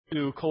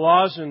To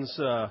Colossians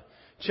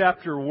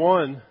chapter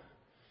 1.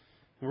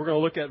 We're going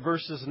to look at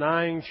verses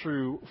 9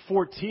 through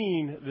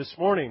 14 this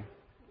morning.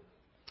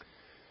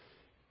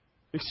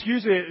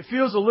 Excuse me, it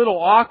feels a little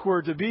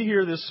awkward to be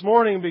here this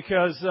morning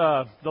because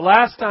the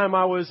last time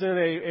I was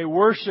in a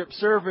worship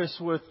service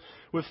with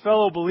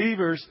fellow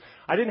believers,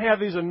 I didn't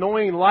have these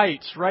annoying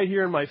lights right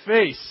here in my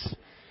face.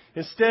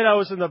 Instead, I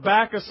was in the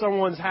back of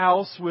someone's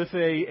house with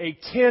a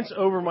tent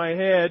over my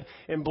head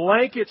and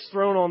blankets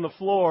thrown on the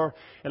floor.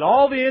 And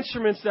all the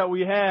instruments that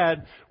we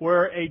had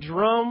were a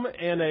drum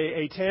and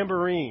a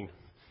tambourine.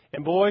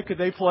 And boy, could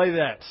they play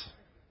that.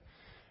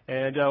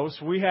 And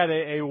so we had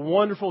a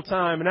wonderful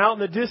time. And out in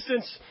the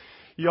distance,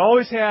 you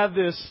always have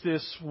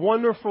this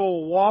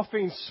wonderful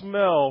wafting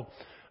smell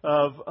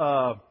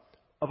of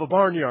a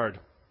barnyard,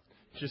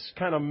 just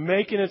kind of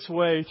making its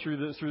way through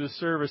the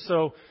service.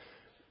 So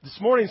this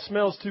morning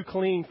smells too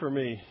clean for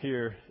me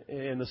here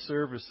in the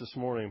service this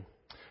morning.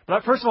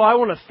 But first of all, I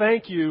want to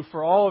thank you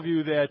for all of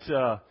you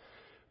that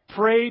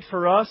prayed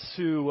for us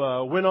who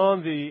went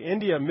on the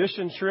India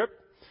mission trip.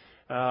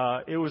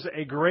 It was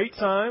a great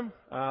time.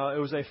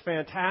 It was a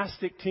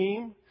fantastic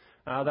team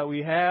that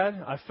we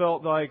had. I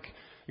felt like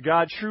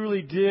God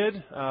truly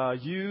did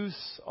use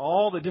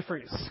all the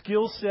different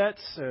skill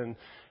sets and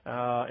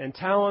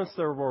talents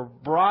that were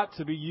brought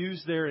to be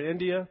used there in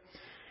India.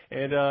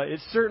 And it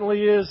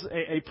certainly is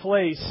a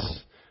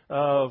place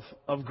of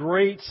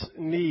great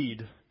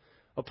need,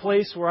 a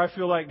place where I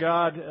feel like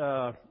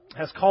God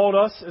has called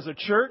us as a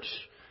church,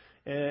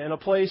 and a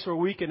place where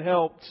we can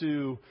help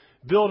to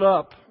build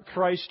up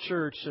Christ's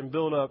church and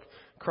build up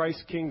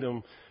Christ's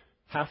kingdom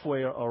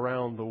halfway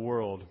around the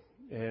world.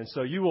 And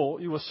so you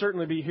will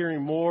certainly be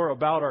hearing more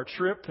about our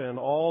trip and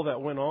all that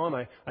went on.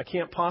 I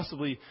can't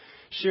possibly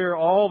share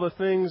all the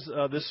things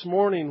this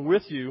morning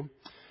with you,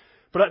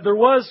 but there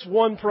was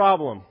one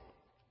problem.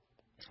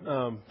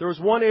 There was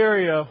one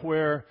area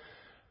where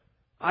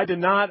I did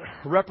not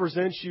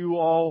represent you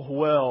all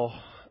well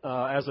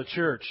as a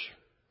church.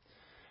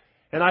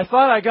 And I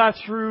thought I got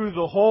through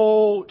the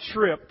whole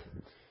trip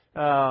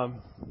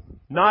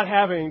not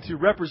having to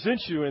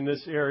represent you in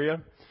this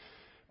area.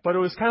 But it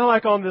was kind of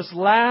like on this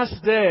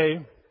last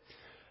day,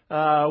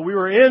 we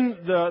were in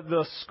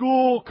the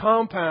school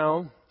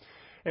compound.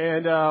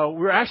 And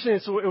we were actually,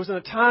 so it was in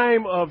a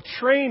time of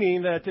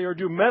training that they were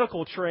doing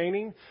medical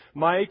training.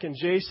 Mike and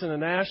Jason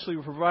and Ashley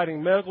were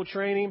providing medical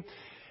training.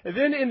 And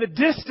then in the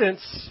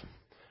distance,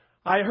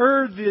 I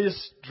heard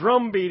this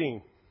drum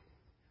beating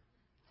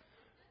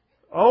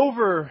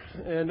over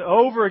and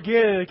over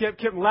again, and it kept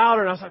getting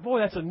louder. And I was like, boy,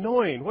 that's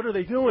annoying. What are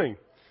they doing?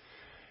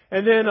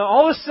 And then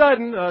all of a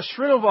sudden,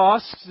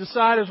 Srinivas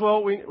decided,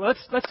 well,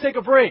 let's take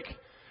a break.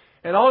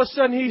 And all of a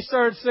sudden, he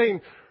started saying,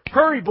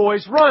 "Hurry,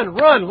 boys,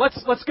 run,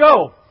 let's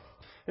go."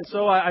 And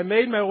so I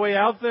made my way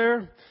out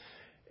there,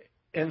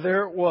 and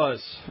there it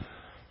was.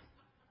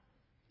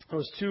 There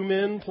was two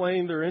men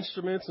playing their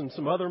instruments and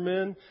some other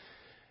men,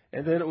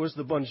 and then it was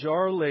the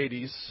Banjar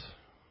ladies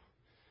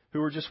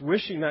who were just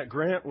wishing that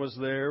Grant was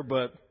there,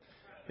 but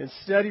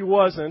instead he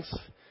wasn't.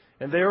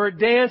 And they were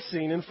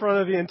dancing in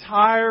front of the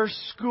entire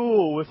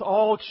school with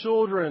all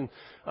children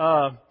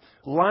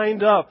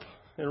lined up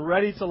and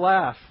ready to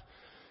laugh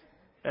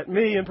at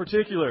me in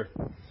particular.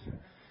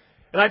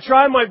 And I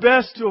tried my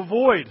best to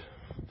avoid.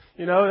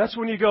 You know, that's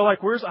when you go like,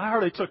 I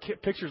hardly took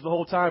pictures the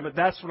whole time, but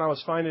that's when I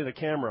was finding a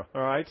camera,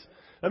 all right?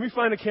 Let me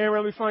find a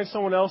camera. Let me find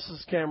someone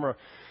else's camera.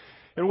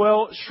 And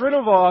well,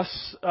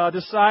 Srinivas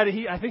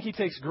decided, I think he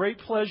takes great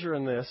pleasure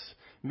in this,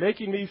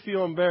 making me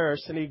feel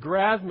embarrassed. And he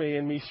grabbed me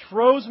and he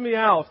throws me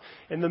out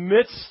in the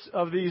midst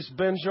of these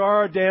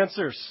Banjar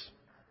dancers.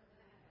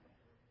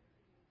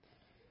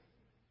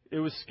 It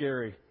was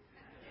scary.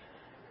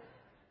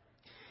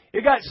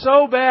 It got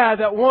so bad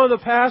that one of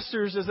the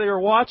pastors, as they were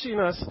watching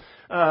us,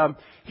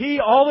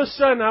 all of a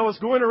sudden, I was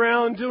going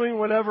around doing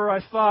whatever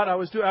I thought I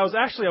was doing. I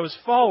was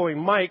following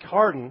Mike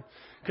Harden,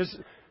 because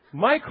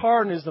Mike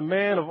Harden is the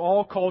man of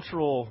all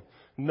cultural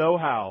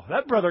know-how.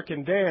 That brother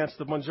can dance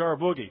the Banjar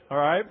boogie, all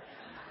right?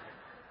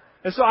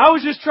 And so I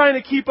was just trying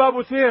to keep up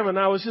with him, and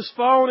I was just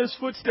following his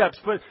footsteps.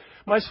 But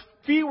my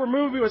feet were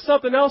moving, but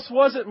something else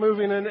wasn't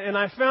moving. And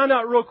I found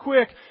out real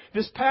quick,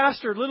 this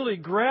pastor literally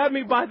grabbed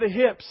me by the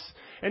hips,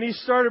 and he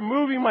started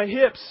moving my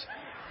hips.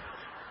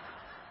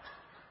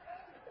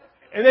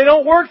 And they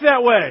don't work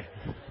that way.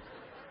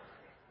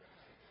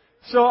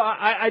 So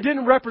I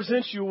didn't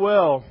represent you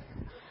well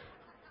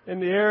in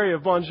the area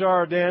of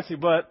Banjar dancing,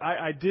 but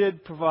I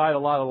did provide a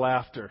lot of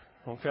laughter,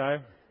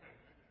 okay?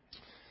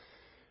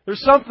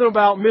 There's something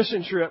about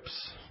mission trips.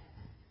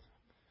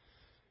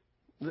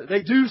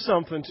 They do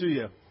something to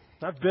you.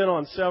 I've been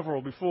on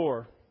several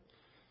before.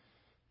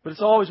 But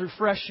it's always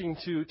refreshing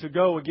to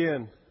go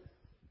again.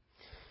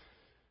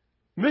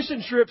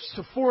 Mission trips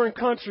to foreign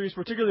countries,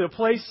 particularly to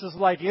places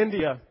like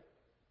India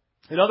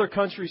and other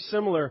countries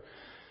similar,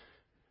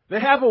 they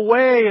have a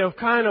way of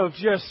kind of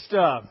just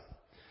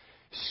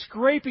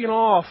scraping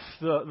off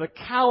the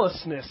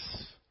callousness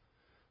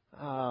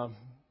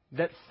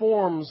that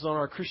forms on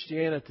our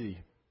Christianity.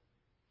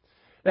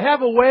 They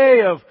have a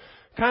way of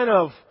kind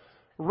of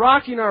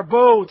rocking our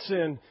boats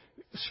and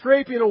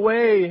scraping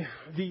away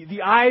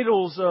the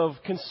idols of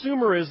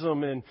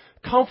consumerism and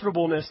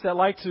comfortableness that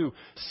like to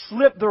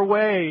slip their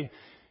way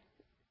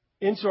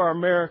into our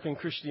American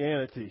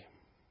Christianity.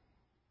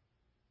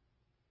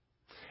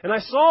 And I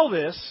saw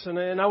this,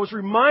 and I was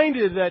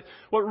reminded that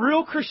what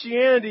real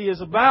Christianity is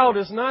about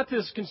is not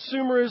this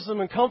consumerism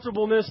and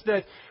comfortableness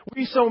that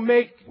we so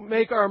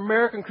make our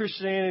American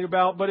Christianity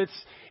about, but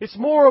it's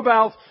more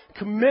about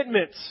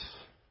commitment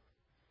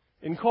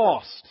and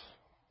cost.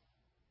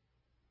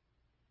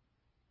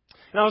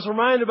 And I was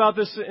reminded about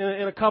this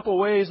in a couple of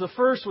ways. The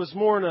first was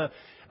more in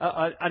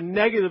a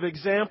negative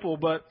example,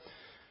 but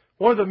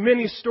one of the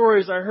many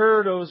stories I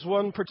heard was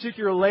one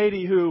particular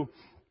lady who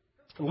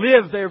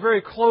lived there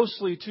very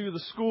closely to the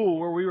school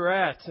where we were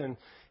at and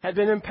had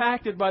been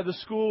impacted by the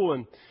school.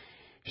 And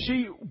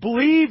she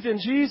believed in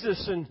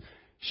Jesus, and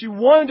she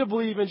wanted to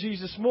believe in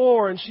Jesus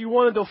more, and she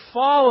wanted to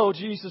follow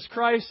Jesus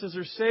Christ as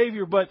her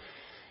Savior, but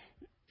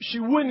she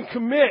wouldn't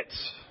commit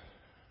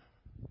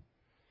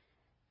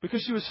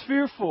because she was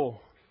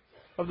fearful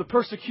of the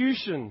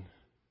persecution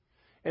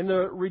and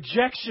the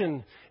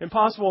rejection and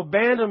possible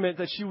abandonment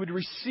that she would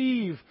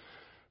receive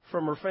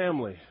from her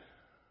family.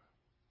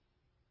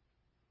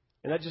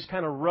 And that just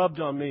kind of rubbed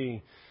on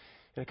me.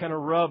 And it kind of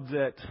rubbed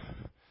that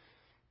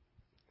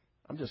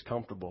I'm just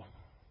comfortable.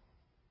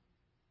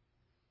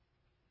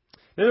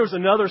 Then there was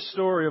another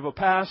story of a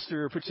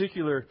pastor in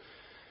particular.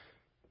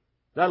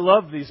 I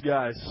love these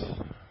guys.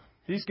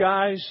 These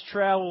guys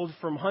traveled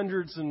from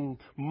hundreds and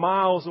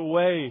miles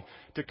away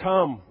to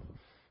come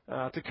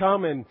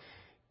and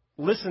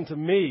listen to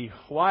me.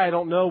 Why, I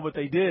don't know, but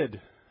they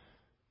did.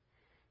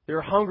 They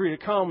were hungry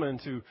to come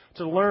and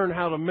to learn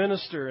how to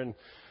minister. And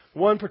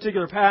one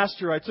particular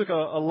pastor I took a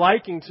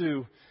liking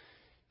to,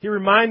 he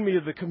reminded me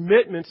of the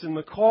commitments and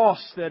the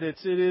cost that it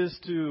is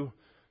to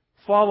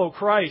follow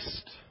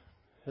Christ.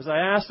 As I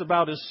asked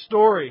about his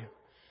story,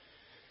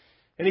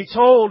 and he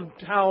told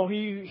how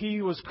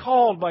he was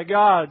called by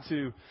God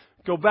to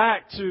go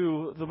back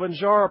to the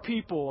Banjara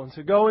people and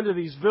to go into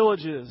these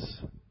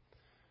villages,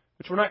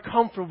 which were not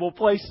comfortable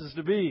places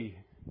to be.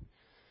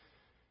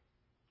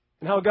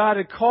 And how God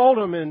had called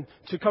him in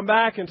to come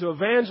back and to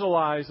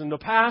evangelize and to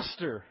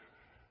pastor.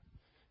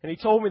 And he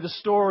told me the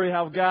story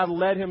how God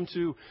led him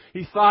to,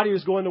 he thought he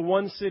was going to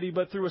one city,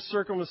 but through a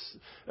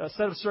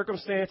set of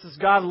circumstances,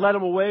 God led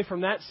him away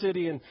from that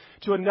city and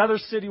to another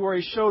city where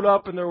he showed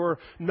up and there were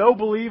no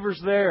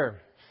believers there.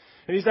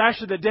 And he's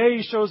actually, the day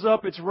he shows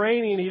up, it's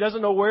raining, he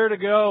doesn't know where to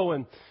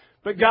go,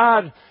 but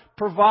God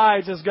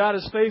provides as God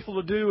is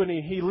faithful to do, and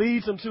he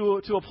leads him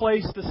to a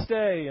place to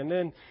stay. And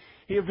then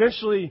he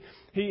eventually,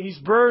 he's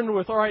burdened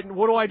with, all right,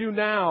 what do I do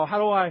now? How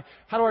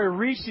do I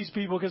reach these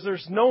people? Because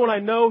there's no one I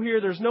know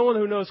here. There's no one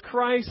who knows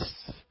Christ.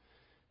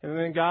 And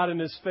then God in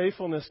His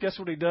faithfulness, guess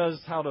what He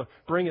does? How to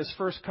bring His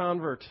first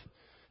convert.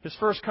 His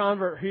first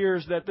convert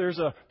hears that there's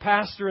a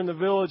pastor in the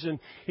village, and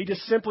he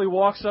just simply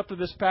walks up to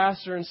this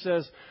pastor and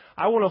says,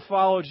 I want to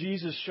follow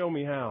Jesus. Show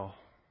me how.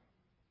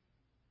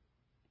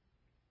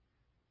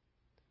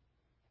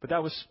 But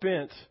that was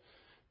spent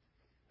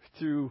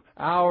through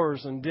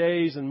hours and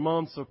days and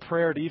months of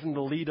prayer to even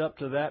to lead up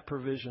to that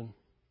provision.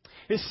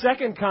 His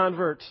second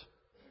convert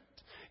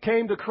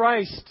came to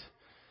Christ,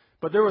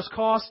 but there was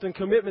cost and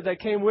commitment that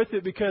came with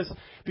it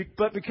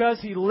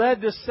because he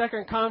led this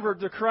second convert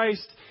to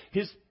Christ,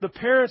 the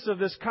parents of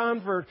this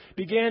convert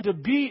began to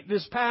beat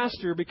this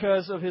pastor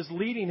because of his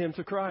leading him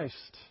to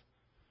Christ.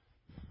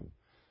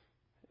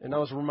 And I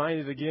was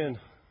reminded again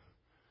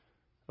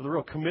of the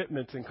real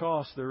commitment and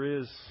cost there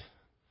is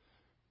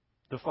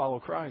to follow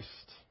Christ.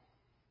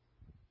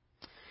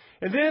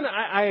 And then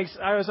as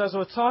I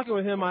was talking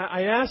with him,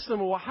 I asked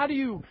him, well, how do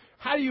you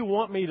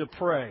want me to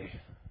pray?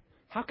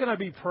 How can I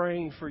be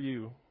praying for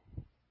you?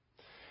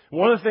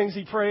 One of the things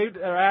he prayed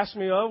or asked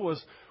me of was,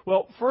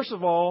 well, first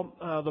of all,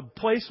 the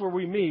place where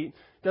we meet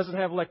doesn't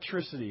have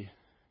electricity.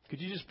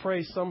 Could you just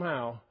pray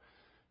somehow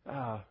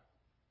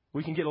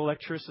we can get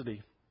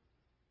electricity?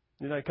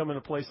 Then I come in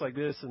a place like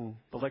this and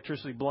the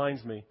electricity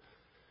blinds me.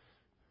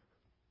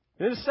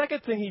 And then the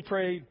second thing he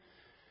prayed,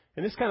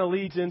 and this kind of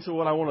leads into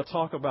what I want to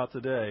talk about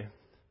today,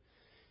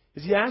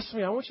 is he asked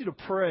me, I want you to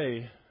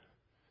pray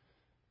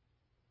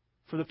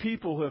for the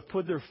people who have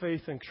put their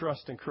faith and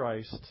trust in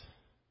Christ,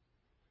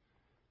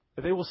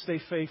 that they will stay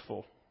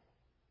faithful,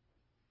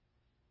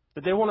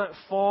 that they will not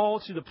fall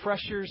to the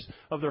pressures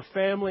of their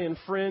family and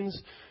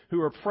friends who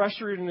are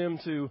pressuring them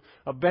to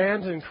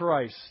abandon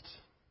Christ.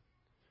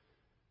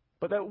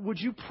 But that would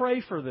you pray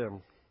for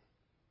them,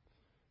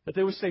 that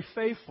they would stay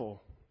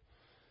faithful,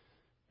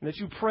 and that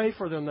you pray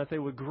for them that they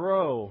would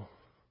grow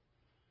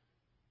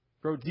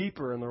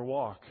deeper in their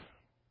walk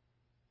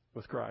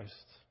with Christ.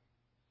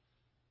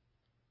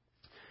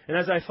 And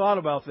as I thought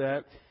about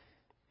that,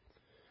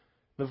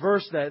 the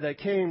verse that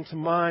came to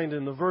mind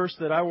and the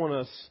verses I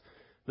want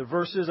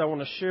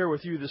to share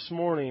with you this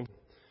morning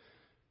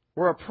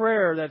were a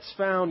prayer that's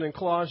found in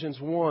Colossians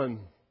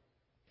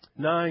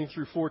 1:9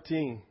 through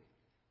 14.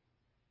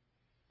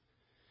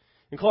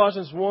 In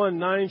Colossians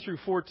 1:9 through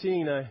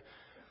 14,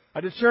 I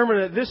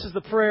determined that this is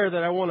the prayer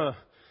that I want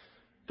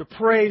to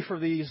pray for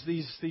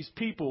these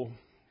people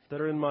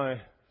that are in my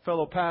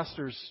fellow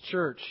pastor's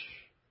church.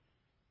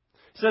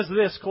 It says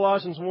this,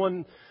 Colossians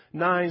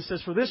 1:9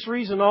 says, "For this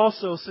reason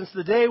also, since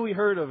the day we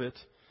heard of it,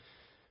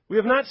 we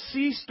have not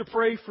ceased to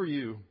pray for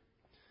you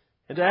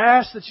and to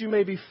ask that you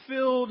may be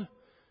filled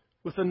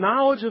with the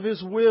knowledge of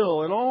His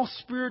will and all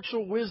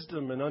spiritual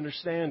wisdom and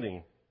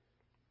understanding,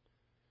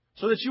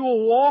 so that you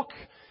will walk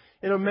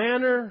in a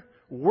manner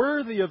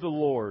worthy of the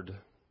Lord,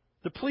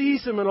 to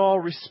please Him in all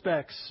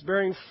respects,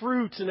 bearing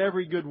fruit in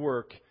every good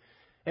work,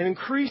 and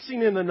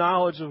increasing in the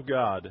knowledge of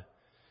God,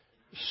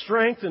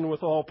 strengthened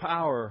with all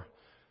power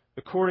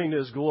according to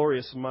His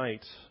glorious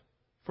might,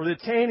 for the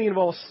attaining of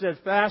all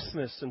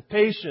steadfastness and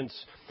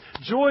patience,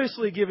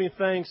 joyously giving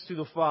thanks to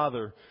the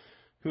Father,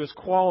 who has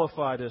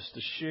qualified us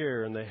to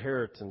share in the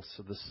inheritance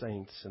of the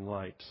saints in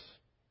light.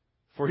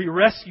 For He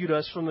rescued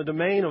us from the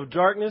domain of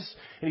darkness,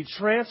 and He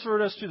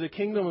transferred us to the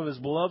kingdom of His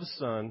beloved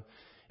Son,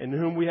 in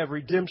whom we have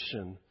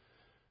redemption,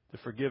 the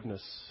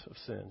forgiveness of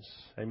sins."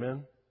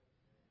 Amen.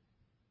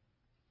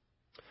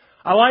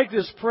 I like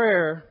this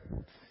prayer,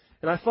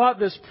 and I thought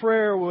this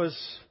prayer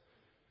was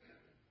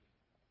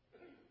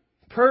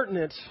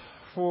pertinent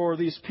for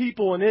these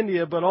people in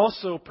India, but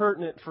also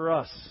pertinent for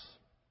us.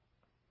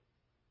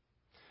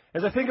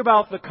 As I think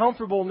about the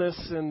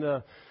comfortableness and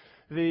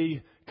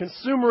the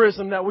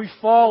consumerism that we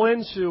fall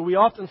into, we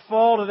often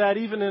fall to that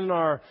even in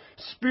our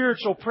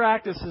spiritual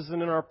practices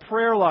and in our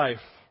prayer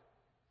life.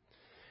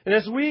 And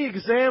as we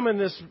examine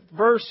this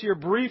verse here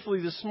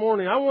briefly this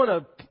morning, I want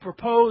to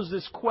propose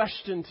this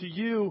question to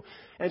you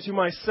and to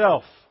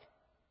myself.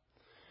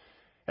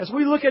 As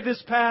we look at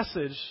this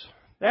passage,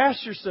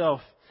 ask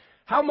yourself,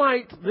 how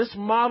might this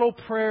model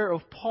prayer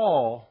of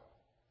Paul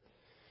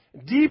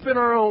deepen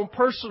our own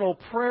personal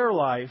prayer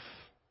life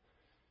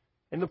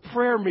in the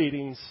prayer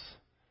meetings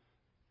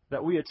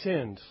that we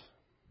attend?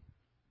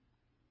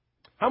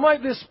 How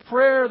might this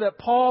prayer that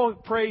Paul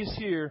prays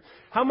here,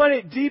 how might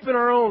it deepen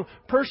our own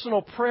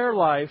personal prayer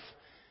life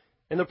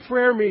in the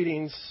prayer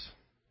meetings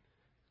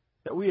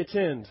that we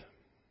attend?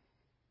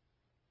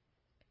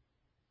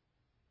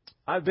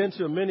 I've been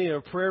to many of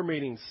our prayer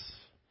meetings,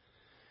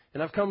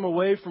 and I've come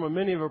away from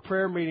many of our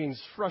prayer meetings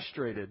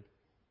frustrated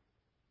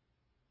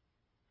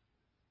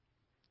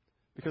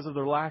because of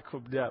their lack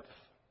of depth.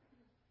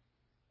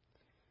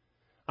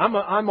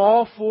 I'm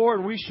all for,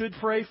 and we should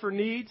pray for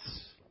needs.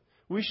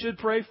 We should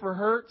pray for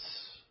hurts.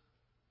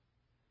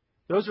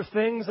 Those are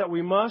things that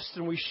we must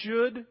and we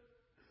should.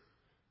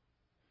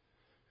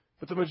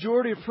 But the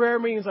majority of prayer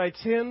meetings I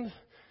attend,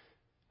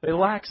 they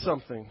lack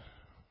something.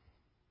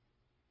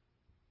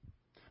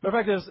 Matter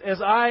of fact,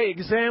 as I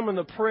examine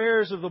the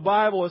prayers of the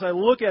Bible, as I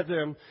look at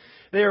them,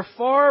 they are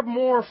far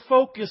more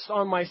focused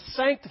on my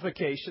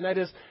sanctification. That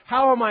is,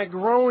 how am I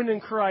growing in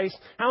Christ?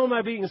 How am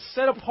I being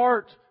set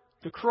apart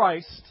to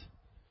Christ?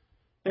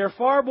 They are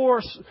far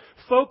more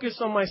focused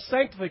on my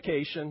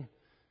sanctification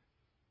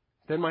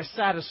than my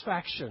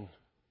satisfaction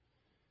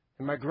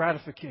and my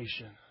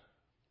gratification.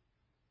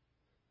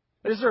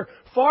 That is, they're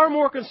far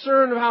more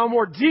concerned of how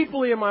more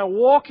deeply am I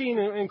walking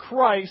in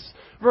Christ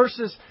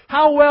versus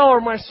how well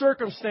are my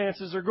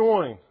circumstances are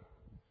going.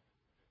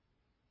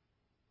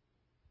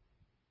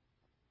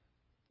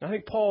 I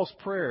think Paul's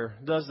prayer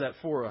does that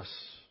for us.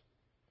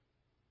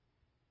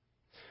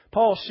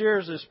 Paul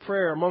shares this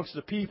prayer amongst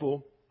the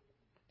people,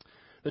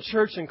 the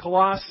church in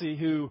Colossae,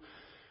 who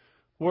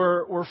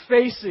were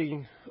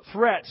facing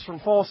threats from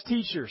false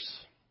teachers.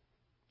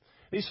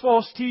 These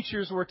false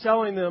teachers were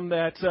telling them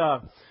that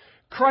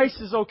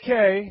Christ is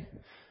okay,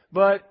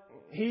 but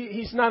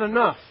He's not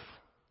enough.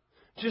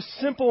 Just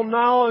simple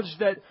knowledge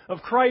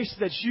of Christ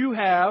that you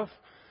have,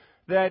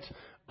 that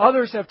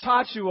others have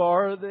taught you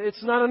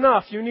it's not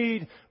enough. You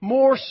need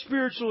more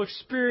spiritual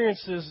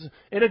experiences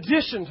in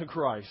addition to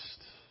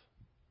Christ.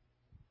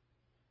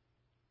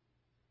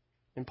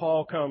 And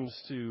Paul comes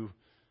to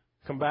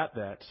combat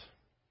that.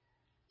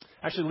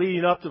 Actually,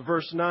 leading up to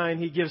verse 9,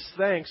 he gives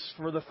thanks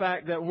for the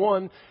fact that,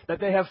 one,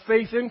 that they have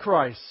faith in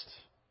Christ.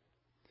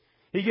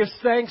 He gives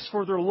thanks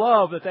for their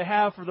love that they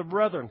have for the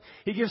brethren.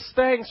 He gives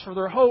thanks for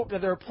their hope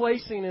that they're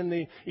placing in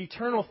the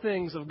eternal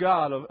things of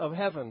God, of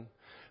heaven.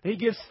 He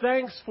gives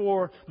thanks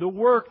for the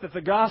work that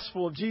the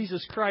gospel of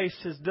Jesus Christ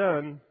has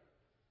done.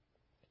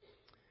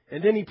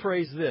 And then he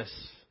prays this.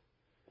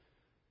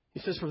 He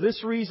says, "For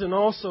this reason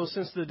also,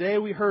 since the day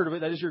we heard of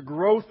it," that is your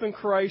growth in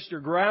Christ, your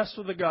grasp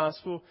of the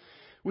gospel,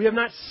 "we have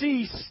not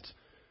ceased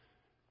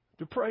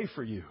to pray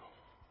for you."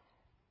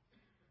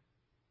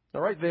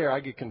 Now right there, I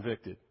get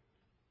convicted.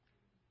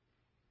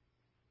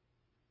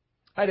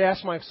 I'd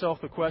ask myself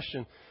the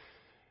question,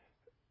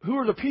 who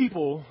are the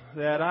people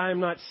that I am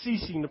not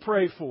ceasing to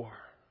pray for?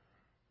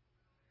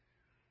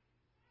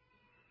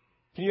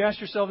 Can you ask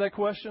yourself that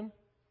question?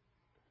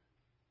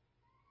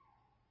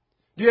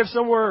 Do you have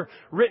somewhere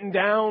written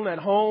down at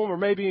home or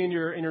maybe in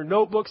your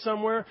notebook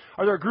somewhere?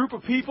 Are there a group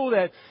of people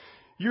that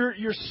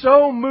you're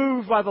so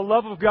moved by the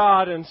love of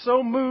God and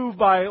so moved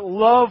by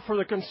love for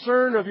the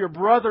concern of your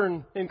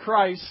brethren in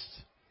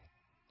Christ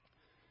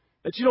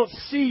that you don't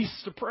cease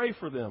to pray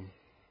for them.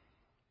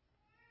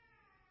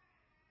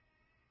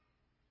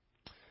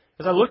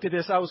 As I looked at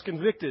this, I was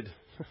convicted.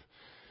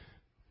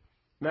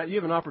 Matt, you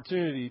have an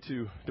opportunity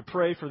to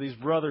pray for these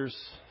brothers,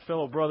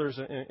 fellow brothers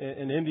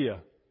in India.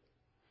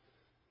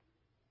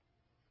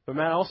 But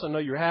Matt, I also know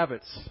your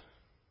habits,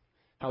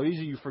 how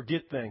easy you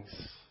forget things.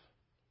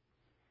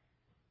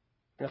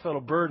 And I felt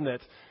a burden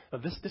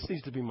that this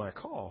needs to be my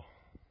call.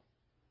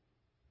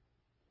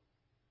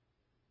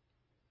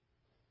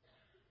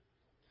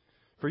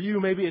 For you,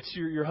 maybe it's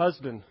your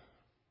husband.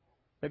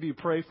 Maybe you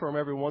pray for him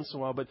every once in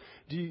a while, but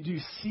do you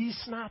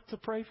cease not to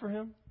pray for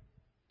him?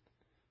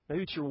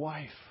 Maybe it's your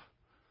wife.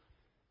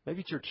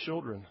 Maybe it's your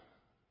children.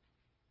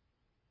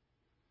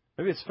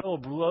 Maybe it's fellow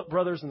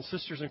brothers and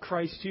sisters in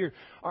Christ here.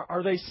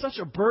 Are they such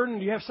a burden?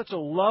 Do you have such a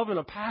love and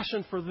a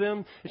passion for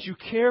them that you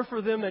care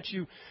for them, that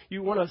you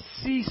want to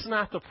cease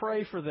not to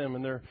pray for them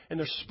and their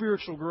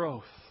spiritual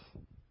growth?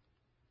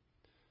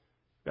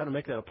 We've got to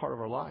make that a part of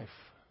our life.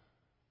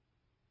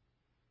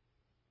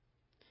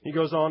 He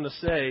goes on to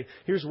say,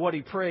 here's what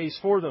he prays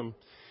for them.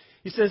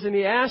 He says, and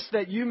he asks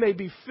that you may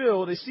be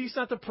filled, they cease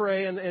not to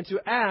pray, and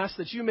to ask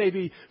that you may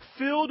be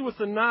filled with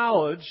the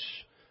knowledge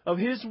of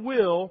His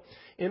will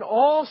in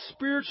all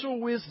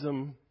spiritual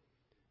wisdom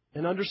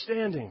and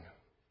understanding.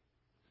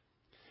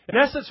 In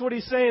essence, what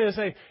he's saying is,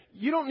 hey,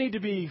 you don't need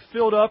to be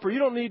filled up, or you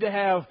don't need to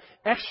have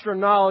extra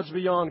knowledge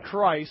beyond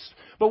Christ,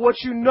 but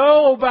what you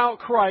know about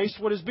Christ,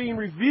 what is being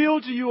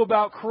revealed to you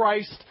about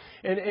Christ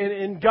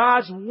and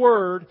God's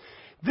Word,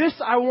 this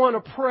I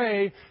want to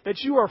pray that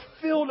you are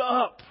filled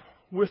up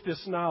with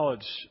this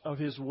knowledge of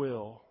His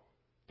will.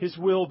 His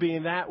will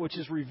being that which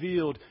is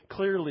revealed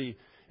clearly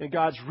in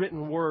God's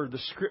written Word, the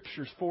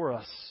Scriptures for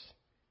us.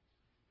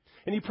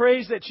 And he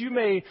prays that you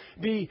may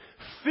be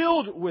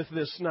filled with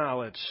this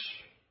knowledge.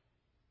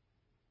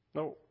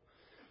 No,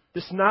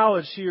 this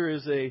knowledge here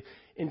is a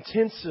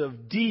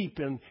intensive, deep,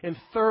 and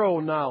thorough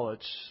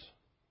knowledge.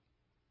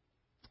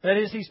 That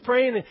is, he's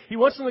praying that he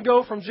wants them to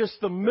go from just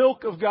the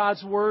milk of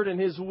God's Word and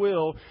His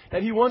will,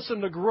 that he wants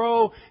them to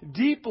grow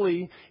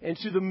deeply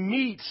into the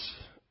meat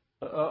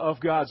of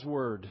God's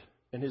Word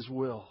and His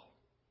will.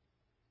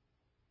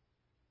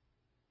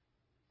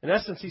 In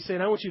essence, he's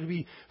saying, I want you to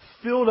be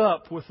filled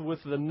up with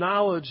the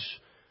knowledge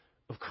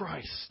of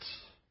Christ.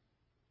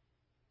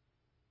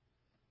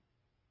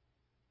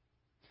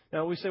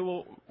 Now we say,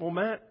 well,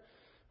 Matt,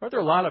 aren't there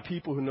a lot of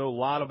people who know a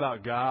lot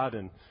about God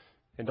and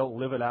don't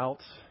live it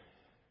out?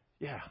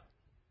 Yeah,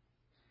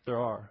 there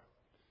are.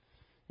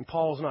 And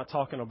Paul's not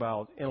talking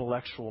about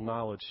intellectual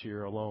knowledge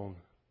here alone.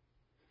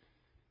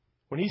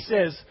 When he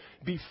says,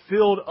 be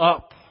filled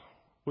up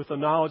with the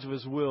knowledge of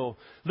His will,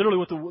 literally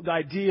what the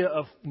idea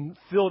of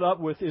filled up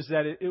with is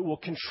that it will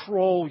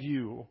control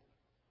you.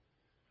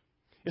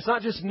 It's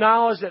not just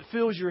knowledge that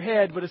fills your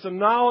head, but it's a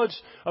knowledge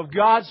of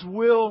God's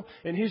will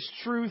and His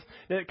truth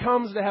that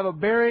comes to have a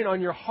bearing on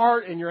your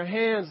heart and your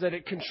hands, that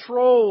it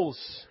controls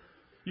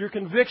your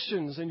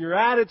convictions and your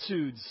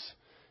attitudes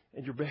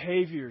and your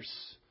behaviors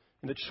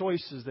and the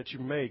choices that you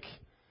make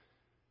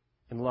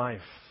in life.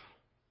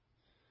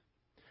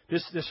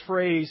 This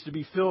phrase, to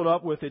be filled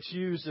up with, it's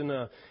used in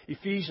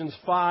Ephesians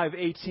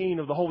 5:18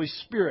 of the Holy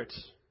Spirit.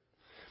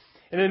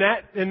 And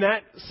in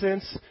that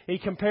sense, he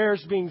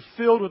compares being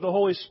filled with the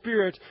Holy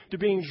Spirit to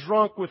being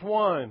drunk with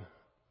wine.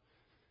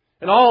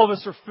 And all of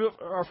us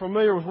are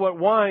familiar with what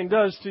wine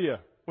does to you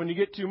when you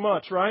get too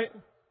much, right?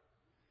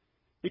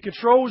 It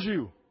controls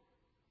you.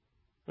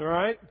 All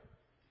right?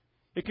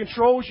 It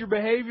controls your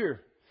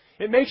behavior.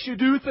 It makes you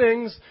do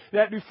things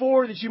that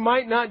before that you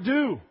might not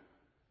do.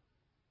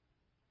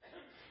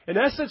 In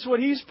essence,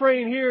 what he's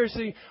praying here is,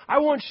 see, I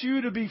want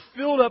you to be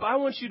filled up. I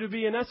want you to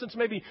be, in essence,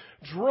 maybe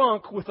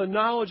drunk with the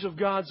knowledge of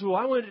God's will.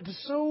 I want it to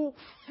so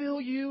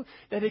fill you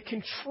that it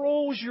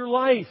controls your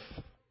life.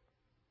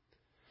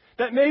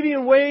 That maybe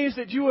in ways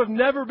that you have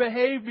never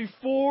behaved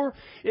before,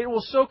 it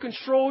will so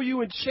control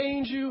you and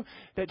change you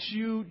that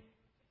you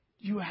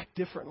act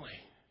differently.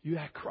 You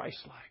act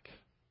Christ-like.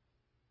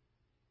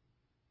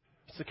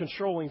 It's a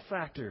controlling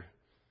factor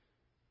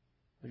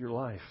of your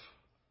life.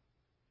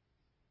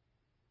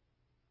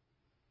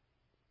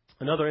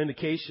 Another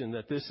indication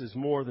that this is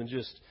more than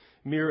just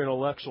mere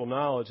intellectual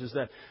knowledge is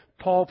that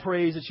Paul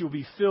prays that you'll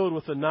be filled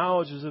with the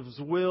knowledge of His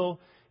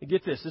will. And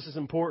get this is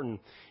important.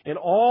 In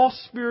all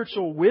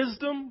spiritual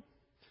wisdom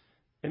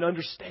and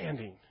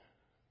understanding.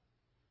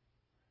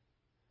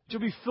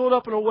 You'll be filled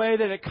up in a way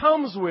that it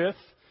comes with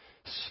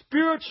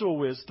spiritual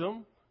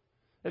wisdom.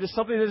 That is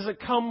something that doesn't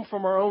come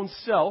from our own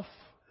self,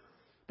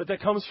 but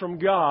that comes from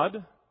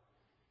God.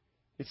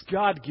 It's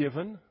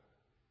God-given.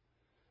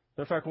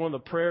 In fact, one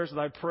of the prayers that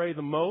I pray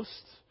the most,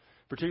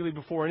 particularly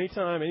before any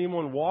time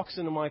anyone walks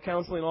into my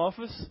counseling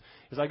office,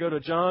 is I go to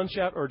James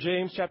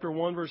chapter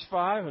 1, verse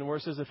 5, and where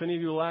it says, if any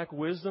of you lack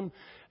wisdom,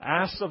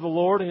 ask of the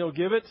Lord and He'll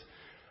give it.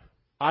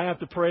 I have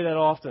to pray that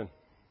often.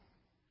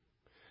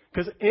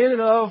 Because in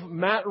and of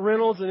Matt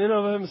Reynolds and in and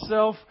of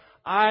himself,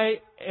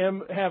 I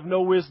have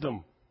no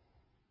wisdom.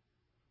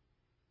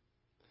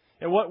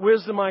 And what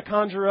wisdom I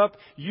conjure up,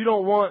 you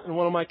don't want in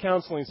one of my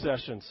counseling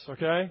sessions,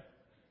 okay?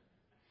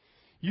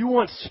 You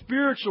want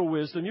spiritual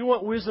wisdom. You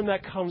want wisdom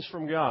that comes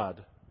from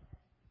God.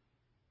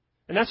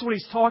 And that's what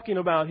he's talking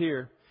about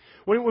here.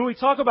 When we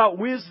talk about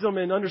wisdom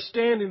and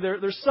understanding, they're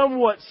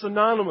somewhat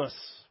synonymous.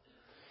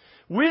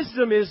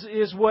 Wisdom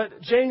is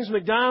what James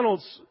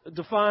MacDonald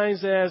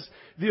defines as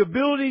the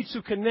ability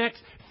to connect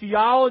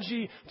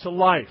theology to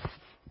life.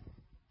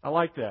 I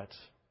like that.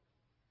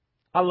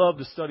 I love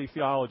to study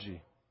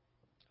theology.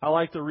 I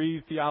like to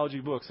read theology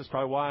books. That's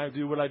probably why I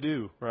do what I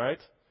do, right?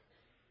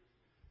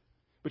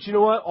 But you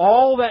know what?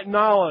 All that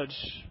knowledge,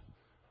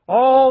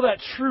 all that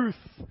truth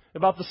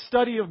about the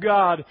study of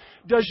God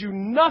does you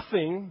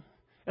nothing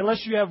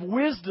unless you have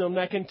wisdom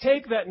that can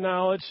take that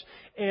knowledge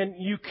and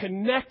you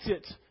connect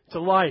it to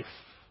life.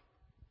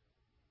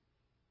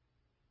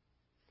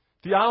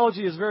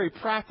 Theology is very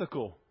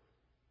practical,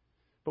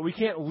 but we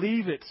can't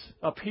leave it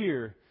up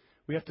here.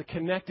 We have to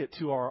connect it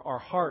to our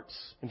hearts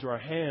and to our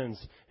hands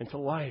and to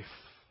life.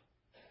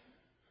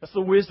 That's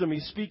the wisdom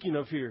he's speaking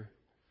of here.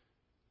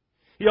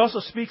 He also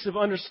speaks of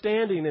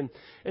understanding,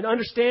 and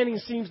understanding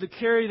seems to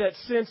carry that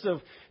sense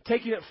of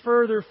taking it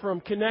further from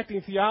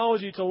connecting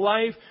theology to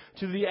life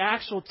to the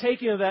actual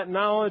taking of that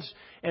knowledge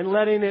and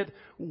letting it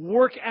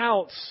work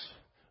out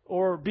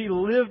or be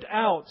lived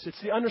out.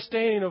 It's the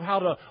understanding of how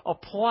to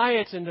apply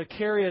it and to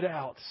carry it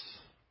out.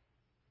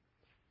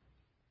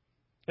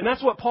 And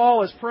that's what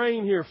Paul is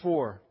praying here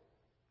for.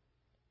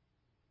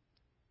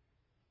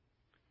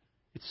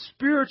 It's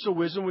spiritual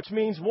wisdom, which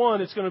means, one,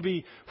 it's going to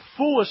be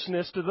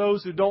foolishness to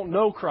those who don't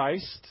know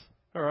Christ.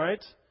 All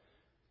right?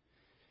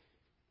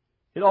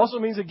 It also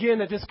means, again,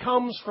 that this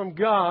comes from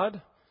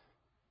God,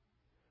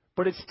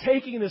 but it's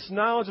taking this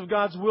knowledge of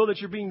God's will that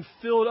you're being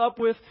filled up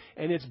with,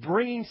 and it's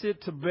bringing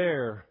it to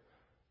bear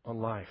on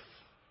life.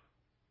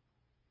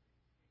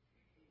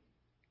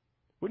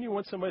 Wouldn't you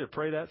want somebody to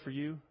pray that for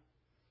you?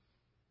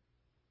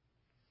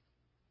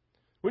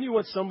 Wouldn't you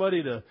want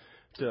somebody to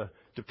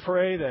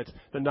pray that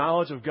the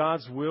knowledge of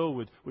God's will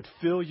would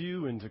fill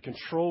you and to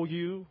control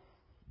you?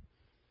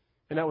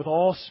 And that with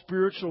all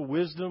spiritual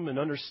wisdom and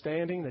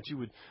understanding that you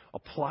would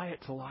apply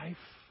it to life?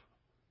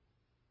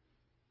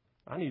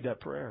 I need that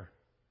prayer.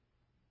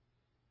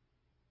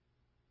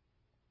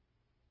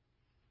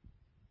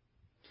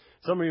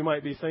 Some of you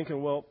might be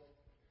thinking, well,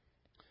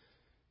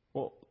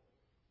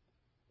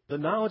 the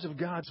knowledge of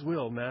God's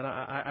will, man.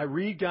 I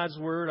read God's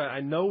Word.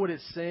 I know what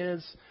it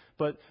says.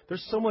 But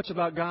there's so much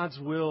about God's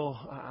will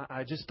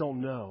I just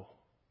don't know.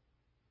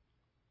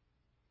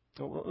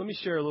 Well, let me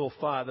share a little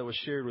thought that was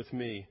shared with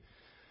me.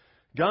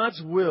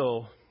 God's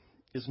will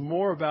is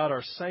more about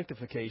our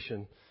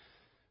sanctification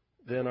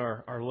than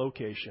our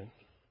location.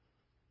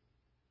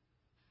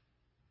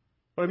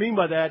 What I mean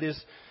by that is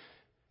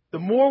the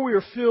more we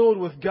are filled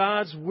with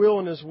God's will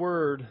and His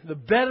Word, the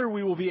better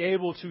we will be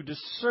able to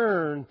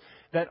discern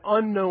that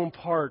unknown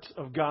part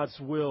of God's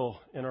will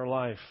in our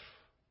life.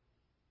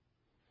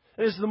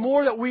 It is the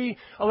more that we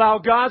allow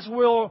God's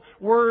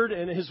Word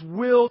and His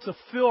will to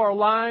fill our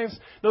lives,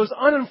 those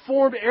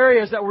uninformed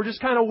areas that we're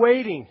just kind of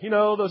waiting. You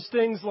know, those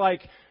things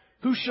like,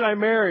 who should I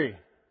marry?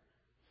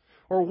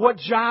 Or what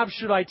job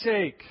should I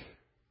take?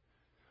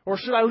 Or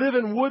should I live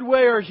in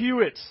Woodway or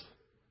Hewitt?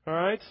 All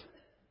right?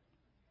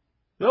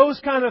 Those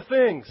kind of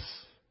things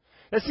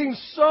that seem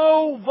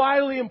so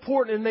vitally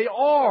important, and they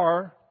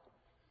are.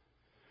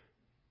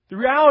 The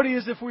reality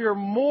is if we are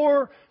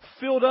more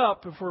filled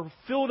up, if we're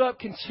filled up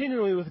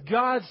continually with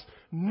God's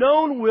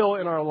known will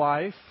in our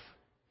life,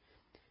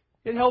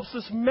 it helps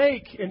us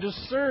make and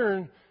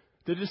discern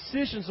the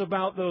decisions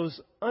about those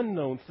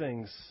unknown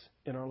things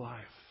in our life.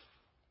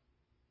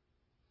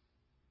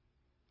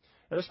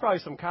 Now, there's probably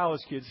some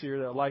college kids here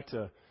that would like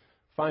to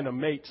find a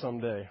mate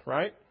someday,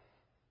 right?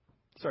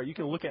 Sorry, you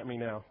can look at me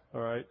now,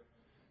 all right?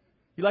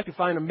 You'd like to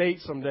find a mate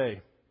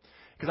someday.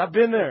 Because I've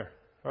been there,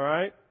 all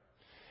right?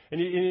 And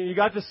you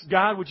got this,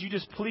 God, would you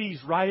just please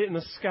write it in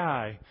the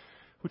sky?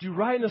 Would you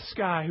write in the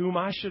sky whom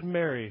I should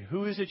marry?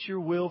 Who is it your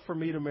will for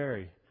me to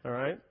marry? All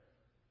right?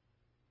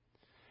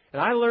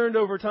 And I learned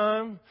over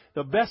time,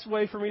 the best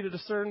way for me to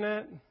discern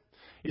that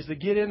is to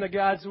get into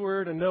God's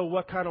Word and know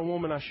what kind of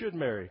woman I should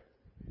marry.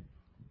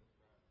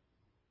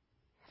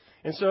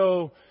 And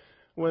so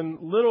when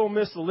little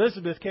Miss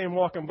Elizabeth came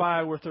walking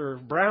by with her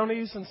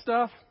brownies and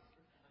stuff,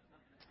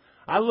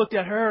 I looked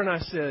at her and I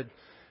said,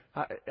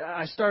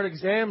 I started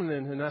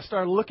examining and I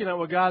started looking at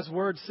what God's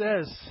Word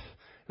says.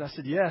 And I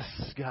said, yes,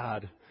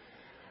 God,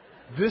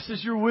 this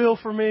is your will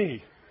for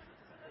me.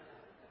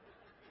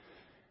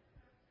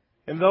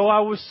 And though I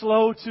was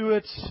slow to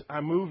it,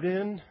 I moved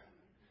in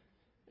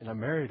and I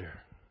married her.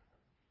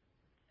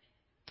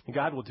 And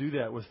God will do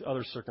that with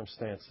other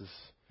circumstances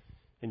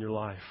in your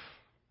life.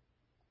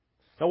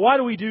 Now, why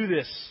do we do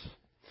this?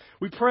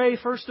 We pray,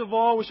 first of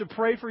all, we should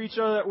pray for each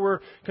other that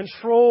we're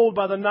controlled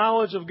by the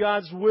knowledge of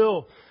God's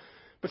will.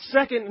 But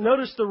second,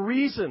 notice the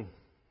reason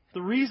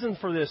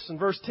for this in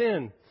verse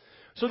 10.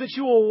 So that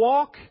you will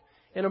walk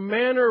in a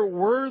manner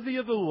worthy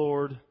of the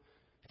Lord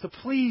to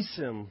please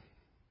Him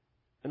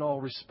in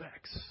all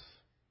respects.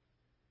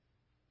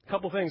 A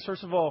couple things.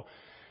 First of all,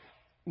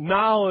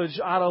 knowledge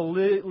ought to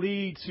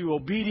lead to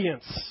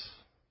obedience.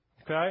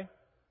 Okay?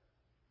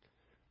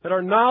 That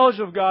our knowledge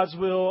of God's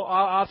will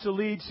ought to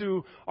lead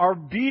to our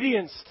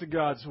obedience to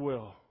God's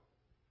will.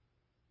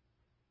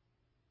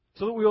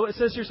 So that it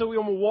says here, so we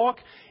will walk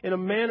in a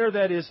manner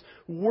that is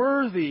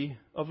worthy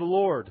of the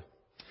Lord.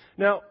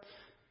 Now,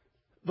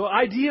 the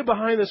idea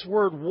behind this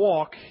word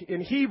walk,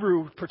 in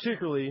Hebrew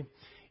particularly,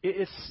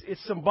 it's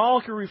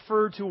symbolically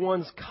referred to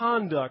one's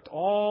conduct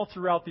all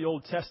throughout the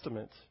Old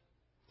Testament.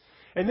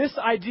 And this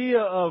idea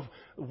of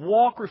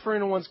walk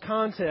referring to one's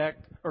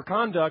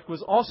conduct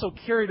was also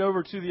carried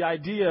over to the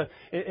idea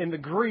in the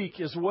Greek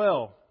as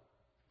well.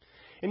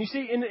 And you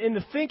see, in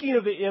the thinking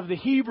of the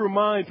Hebrew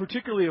mind,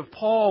 particularly of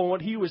Paul and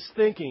what he was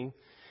thinking,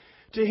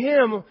 to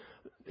him,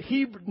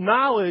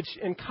 knowledge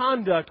and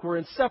conduct were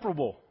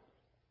inseparable.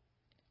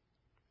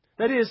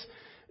 That is,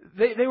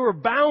 they were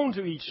bound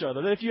to each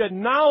other. That if you had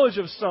knowledge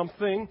of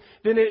something,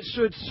 then it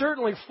should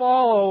certainly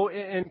follow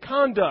in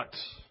conduct.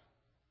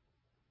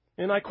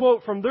 And I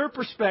quote, from their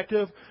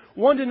perspective,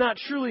 one did not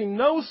truly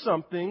know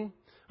something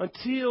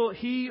until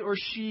he or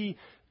she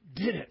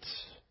did it.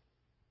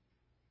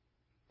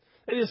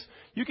 That is,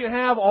 you can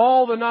have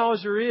all the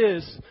knowledge there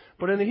is,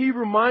 but in the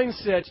Hebrew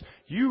mindset,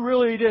 you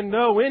really didn't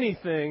know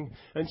anything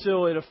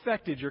until it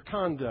affected your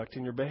conduct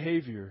and your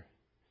behavior.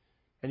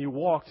 And you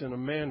walked in a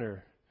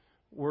manner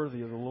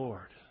worthy of the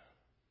Lord.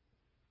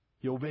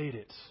 You obeyed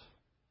it.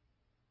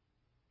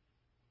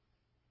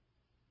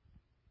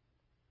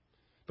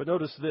 But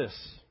notice this.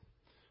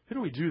 Who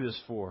do we do this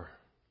for?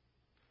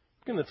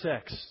 Look in the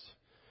text.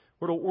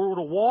 We're to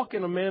walk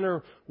in a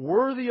manner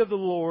worthy of the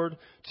Lord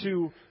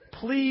to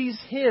please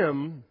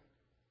Him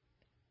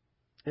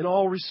in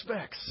all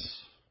respects.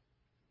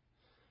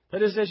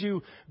 That is, as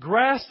you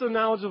grasp the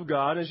knowledge of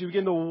God, as you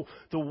begin to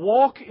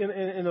walk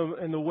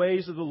in the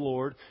ways of the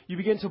Lord, you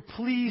begin to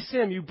please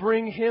Him. You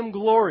bring Him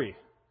glory.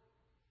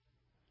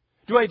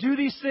 Do I do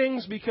these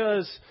things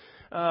because,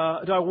 do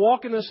I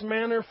walk in this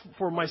manner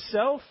for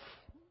myself?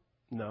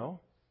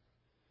 No.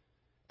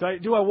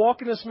 Do I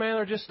walk in this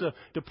manner just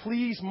to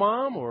please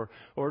Mom or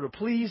to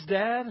please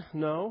Dad?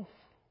 No.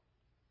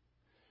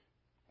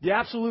 The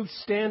absolute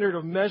standard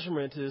of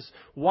measurement is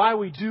why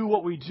we do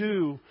what we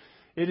do.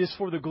 It is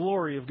for the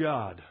glory of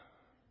God.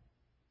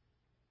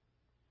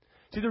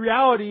 See, the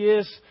reality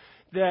is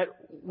that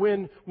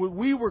when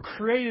we were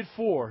created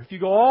for, if you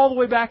go all the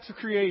way back to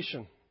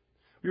creation,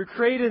 we were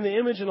created in the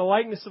image and the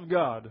likeness of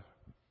God.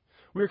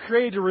 We were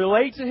created to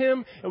relate to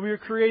Him, and we were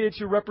created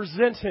to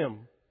represent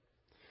Him.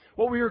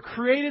 What we were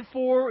created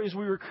for is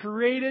we were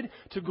created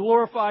to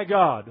glorify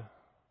God.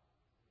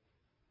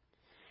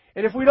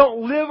 And if we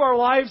don't live our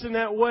lives in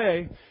that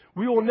way,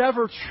 we will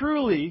never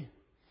truly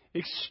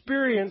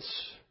experience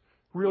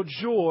real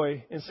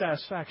joy and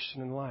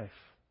satisfaction in life.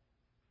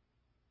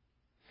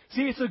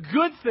 See, it's a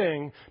good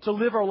thing to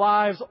live our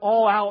lives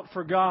all out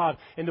for God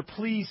and to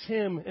please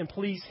Him and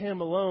please Him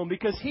alone,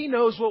 because He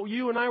knows what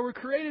you and I were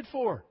created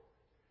for.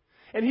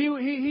 And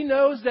He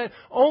knows that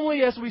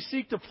only as we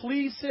seek to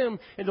please Him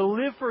and to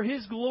live for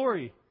His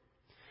glory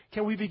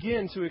can we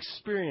begin to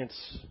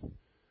experience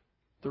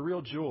the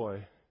real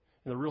joy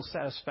and the real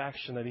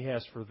satisfaction that He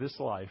has for this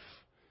life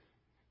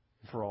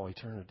and for all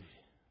eternity.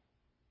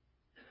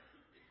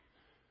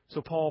 So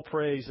Paul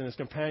prays and his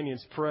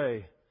companions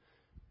pray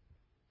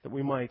that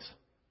we might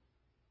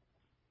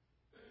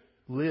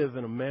live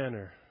in a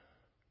manner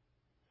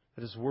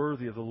that is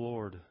worthy of the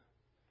Lord,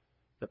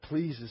 that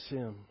pleases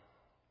Him.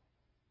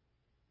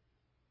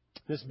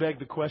 This begs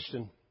the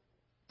question,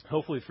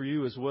 hopefully for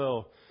you as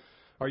well,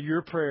 are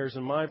your prayers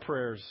and my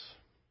prayers,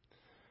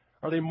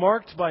 are they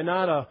marked by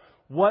not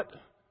what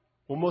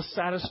will most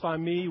satisfy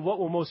me, what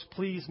will most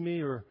please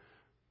me, or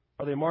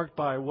are they marked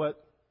by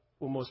what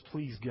will most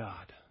please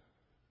God?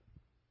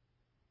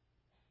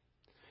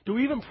 Do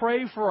we even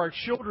pray for our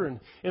children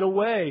in a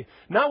way,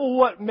 not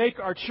what make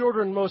our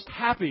children most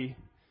happy,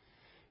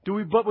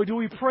 but do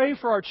we pray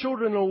for our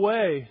children in a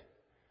way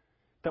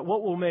that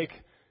what will make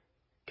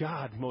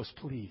God most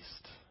pleased?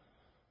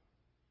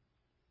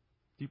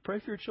 Do you pray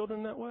for your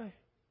children that way?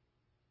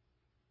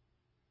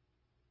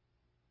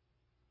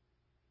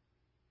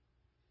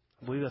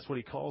 I believe that's what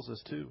He calls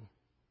us to.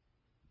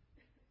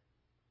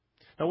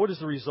 Now, what is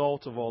the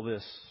result of all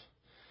this?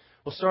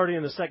 Well, starting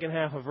in the second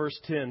half of verse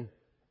 10,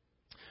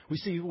 we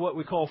see what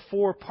we call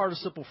four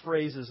participle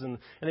phrases, and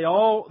they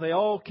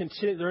all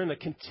continue. They're in a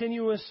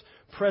continuous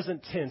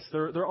present tense.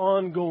 They're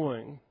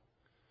ongoing.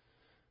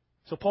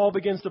 So Paul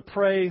begins to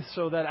pray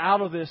so that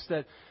out of this,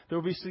 that there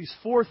will be these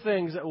four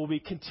things that will be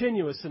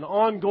continuous and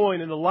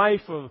ongoing in the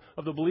life of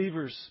the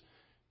believers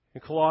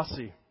in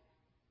Colossae.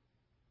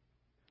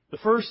 The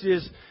first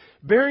is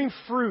bearing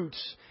fruit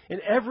in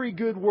every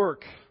good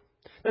work.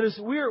 That is,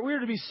 we are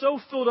to be so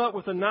filled up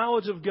with the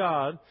knowledge of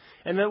God,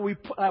 and that we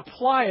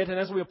apply it, and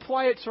as we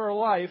apply it to our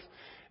life,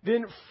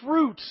 then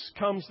fruit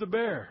comes to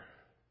bear.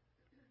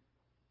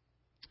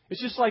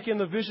 It's just like in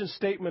the vision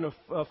statement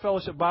of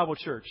Fellowship Bible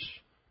Church.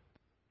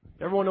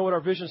 Everyone know what our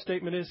vision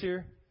statement is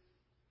here?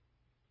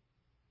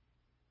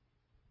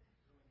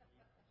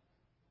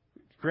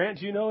 Grant,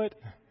 do you know it?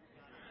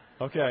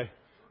 Okay.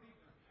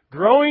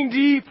 Growing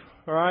deep,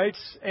 all right,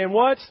 and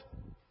what?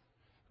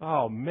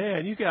 Oh,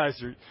 man,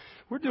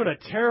 we're doing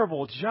a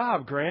terrible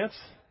job, Grant.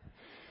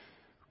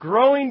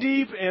 Growing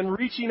deep and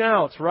reaching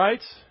out,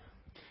 right?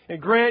 And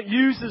Grant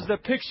uses the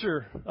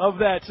picture of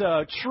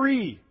that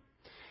tree.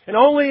 And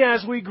only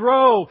as we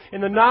grow in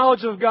the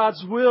knowledge of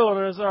God's will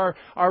and as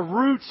our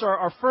roots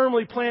are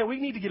firmly planted, we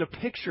need to get a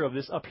picture of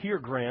this up here,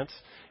 Grant,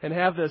 and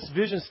have this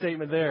vision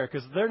statement there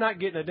because they're not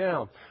getting it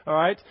down. All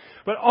right?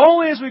 But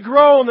only as we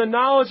grow in the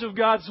knowledge of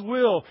God's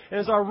will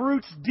and as our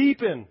roots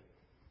deepen,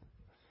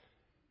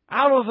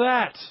 out of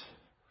that,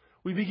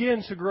 we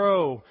begin to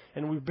grow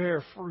and we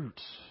bear fruit.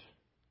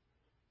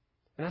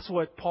 And that's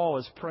what Paul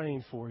is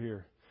praying for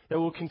here. That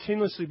will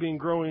continuously be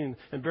growing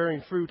and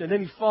bearing fruit. And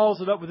then he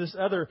follows it up with this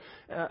other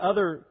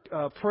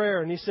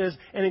prayer. And he says,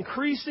 and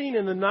increasing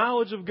in the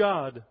knowledge of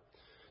God.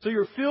 So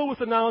you're filled with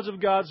the knowledge of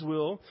God's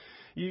will.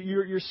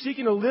 You're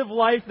seeking to live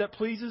life that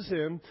pleases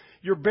Him.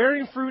 You're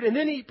bearing fruit. And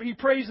then he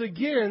prays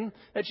again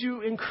that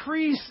you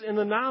increase in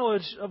the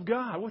knowledge of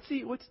God.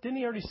 Didn't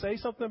he already say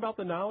something about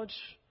the knowledge?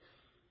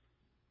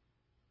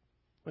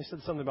 Well, he said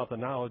something about the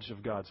knowledge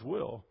of God's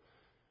will.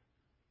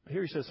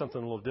 Here he says something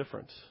a little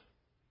different.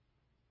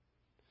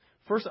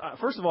 First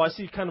of all, I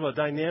see kind of a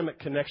dynamic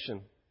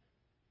connection.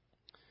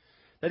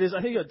 That is,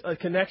 I think a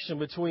connection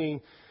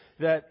between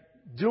that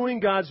doing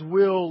God's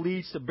will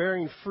leads to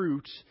bearing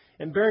fruit,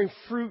 and bearing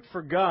fruit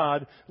for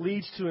God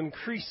leads to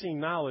increasing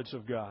knowledge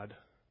of God.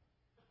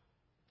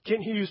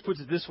 Kent Hughes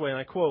puts it this way, and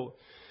I quote,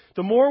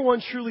 "The more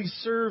one truly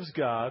serves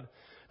God,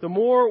 the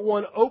more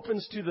one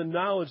opens to the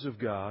knowledge of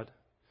God,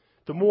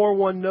 the more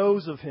one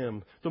knows of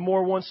Him, the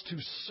more wants to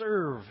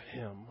serve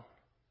Him."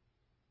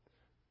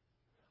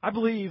 I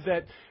believe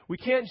that we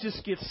can't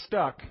just get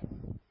stuck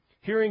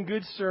hearing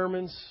good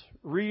sermons,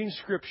 reading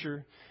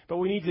Scripture, but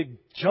we need to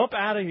jump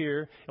out of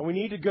here and we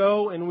need to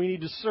go and we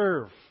need to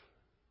serve.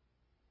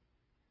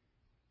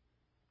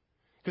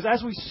 Because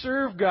as we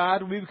serve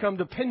God, we become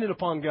dependent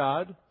upon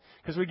God.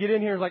 Because we get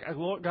in here like,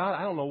 Lord God,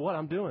 I don't know what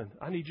I'm doing.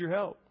 I need your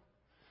help.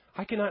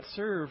 I cannot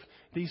serve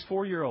these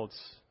 4-year-olds,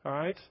 all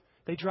right?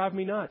 They drive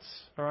me nuts,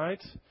 all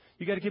right?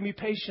 You got to give me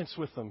patience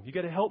with them. You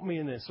got to help me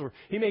in this. Or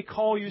He may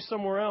call you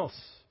somewhere else.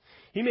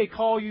 He may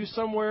call you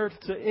somewhere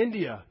to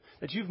India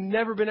that you've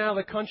never been out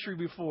of the country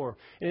before.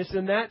 And it's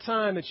in that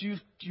time that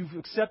you've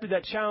accepted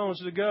that challenge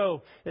to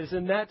go. And it's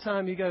in that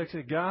time you got to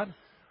say, God,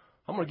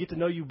 I'm going to get to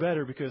know you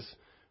better because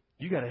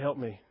you got to help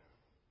me.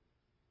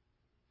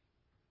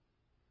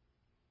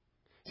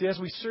 See, as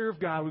we serve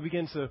God, we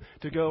begin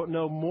to go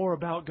know more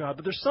about God.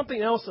 But there's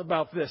something else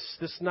about this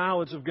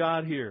knowledge of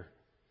God here.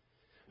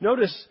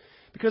 Notice,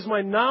 because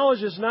my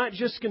knowledge is not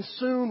just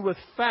consumed with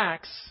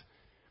facts,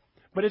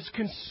 but it's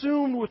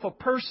consumed with a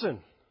person.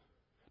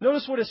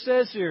 Notice what it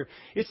says here.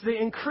 It's the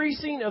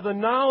increasing of the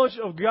knowledge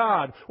of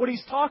God. What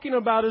he's talking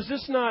about is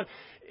just not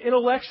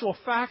intellectual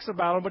facts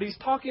about Him, but he's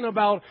talking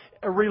about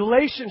a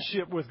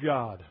relationship with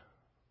God.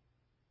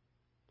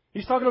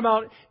 He's talking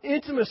about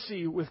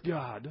intimacy with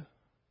God.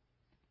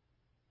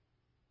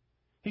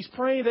 He's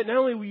praying that not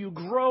only will you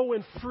grow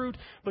in fruit,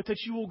 but that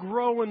you will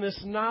grow in this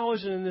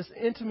knowledge and in this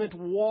intimate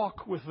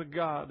walk with the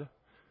God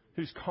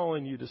who's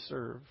calling you to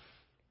serve.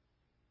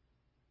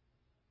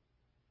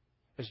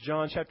 As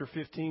John chapter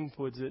 15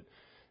 puts it,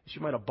 that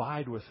you might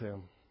abide with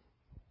Him.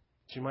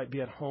 That you might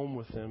be at home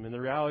with Him. And the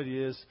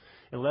reality is,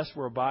 unless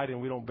we're abiding,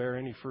 we don't bear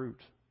any fruit.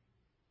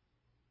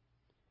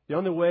 The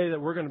only way that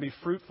we're going to be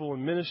fruitful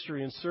in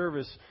ministry and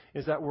service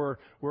is that we're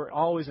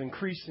always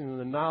increasing in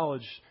the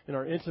knowledge and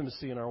our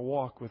intimacy and our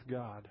walk with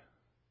God.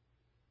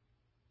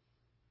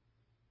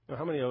 Now,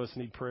 how many of us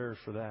need prayer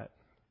for that?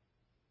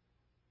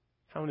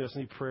 How many of us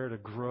need prayer to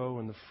grow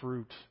in the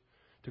fruit,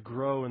 to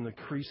grow in the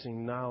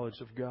increasing knowledge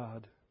of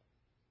God?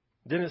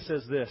 Then it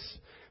says this.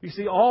 You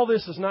see, all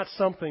this is not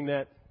something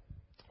that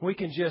we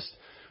can just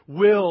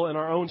will in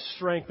our own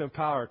strength and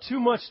power. Too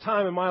much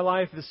time in my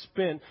life is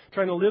spent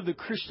trying to live the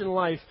Christian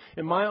life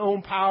in my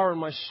own power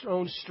and my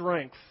own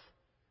strength.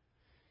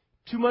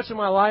 Too much of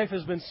my life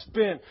has been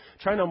spent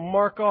trying to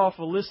mark off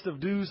a list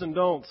of do's and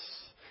don'ts.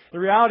 The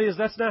reality is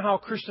that's not how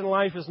Christian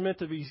life is meant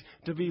to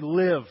be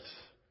lived.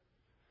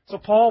 So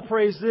Paul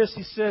prays this.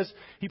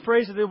 He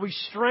prays that they'll be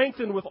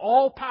strengthened with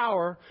all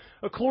power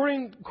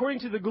according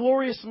to the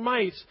glorious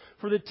might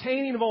for the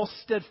attaining of all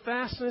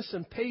steadfastness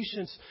and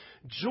patience,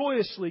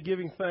 joyously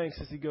giving thanks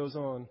as he goes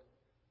on.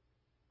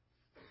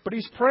 But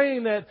he's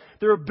praying that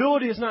their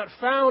ability is not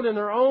found in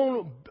their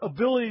own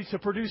ability to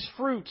produce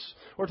fruits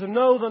or to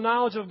know the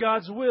knowledge of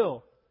God's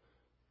will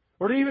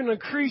or to even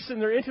increase in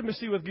their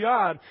intimacy with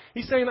God.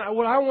 He's saying,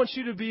 what I want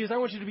you to be is I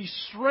want you to be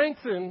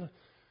strengthened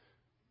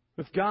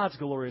with God's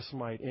glorious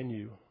might in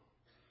you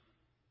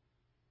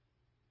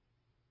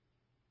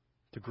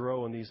to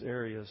grow in these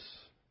areas.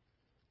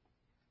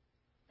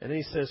 And then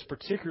he says,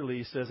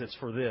 it's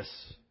for this.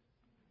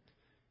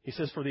 He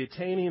says, for the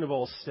attaining of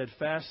all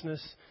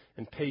steadfastness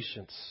and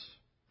patience.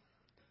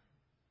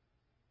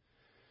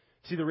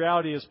 See, the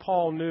reality is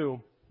Paul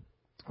knew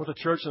what the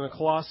church in the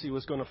Colossae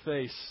was going to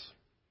face.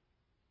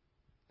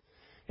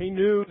 He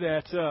knew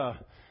that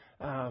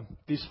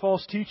these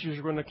false teachers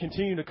were going to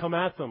continue to come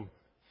at them.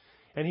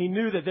 And he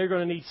knew that they're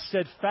going to need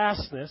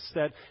steadfastness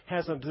that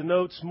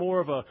denotes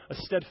more of a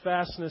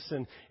steadfastness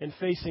in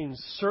facing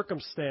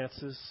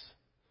circumstances.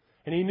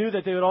 And he knew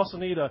that they would also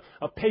need a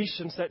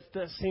patience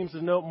that seems to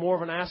denote more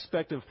of an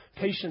aspect of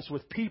patience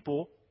with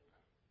people.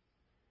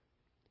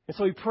 And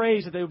so he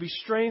prays that they would be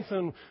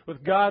strengthened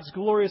with God's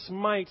glorious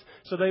might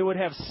so they would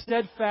have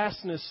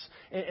steadfastness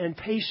and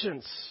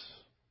patience.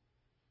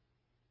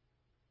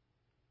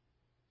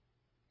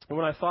 And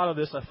when I thought of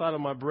this, I thought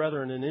of my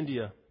brethren in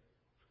India.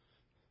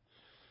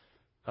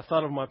 I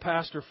thought of my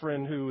pastor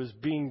friend who was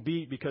being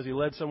beat because he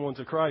led someone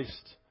to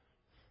Christ.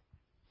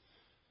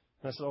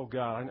 And I said, oh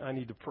God, I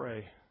need to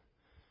pray.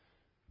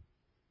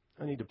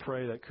 I need to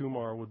pray that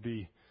Kumar would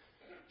be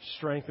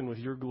strengthened with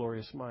your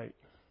glorious might.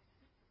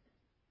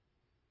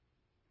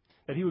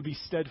 That he would be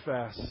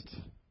steadfast.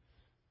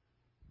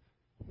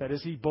 That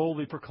as he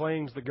boldly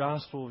proclaims the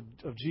gospel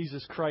of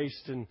Jesus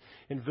Christ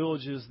in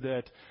villages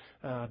that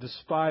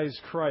despise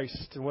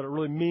Christ and what it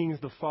really means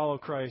to follow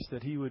Christ,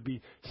 that he would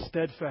be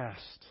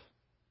steadfast.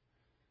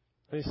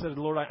 And he said,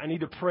 Lord, I need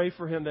to pray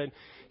for him that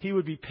he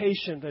would be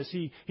patient as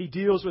he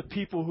deals with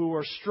people who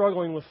are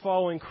struggling with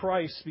following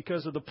Christ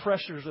because of the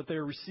pressures that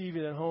they're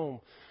receiving at home.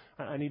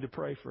 I need to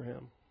pray for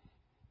him.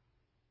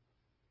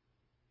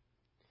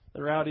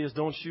 The reality is,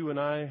 don't you and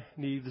I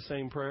need the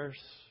same prayers?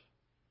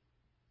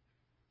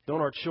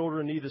 Don't our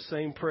children need the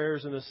same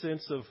prayers in the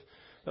sense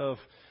of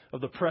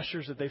the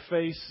pressures that they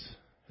face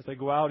as they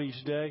go out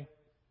each day?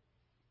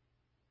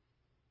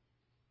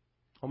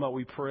 How about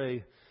we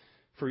pray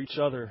for each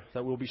other,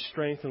 that we'll be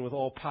strengthened with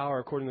all power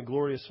according to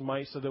glorious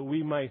might, so that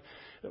we might,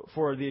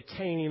 for the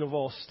attaining of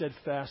all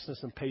steadfastness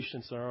and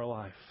patience in our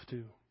life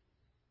too.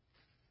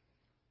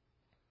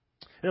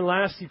 And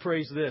last, he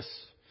prays this.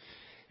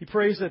 He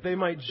prays that they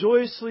might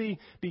joyously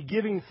be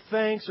giving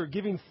thanks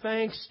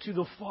to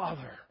the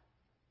Father.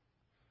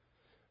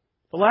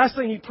 The last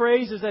thing he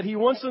prays is that he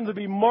wants them to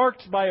be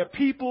marked by a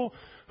people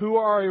who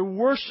are a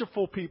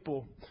worshipful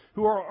people,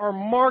 who are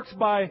marked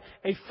by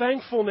a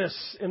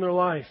thankfulness in their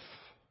life.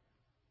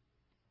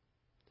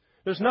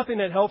 There's nothing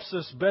that helps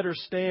us better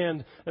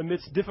stand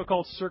amidst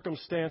difficult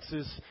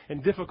circumstances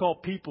and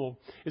difficult people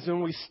is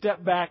when we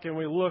step back and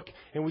we look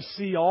and we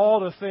see all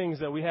the things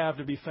that we have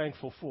to be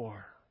thankful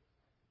for.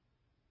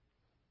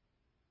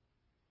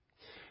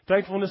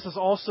 Thankfulness is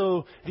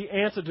also the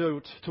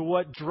antidote to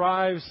what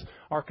drives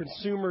our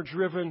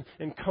consumer-driven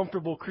and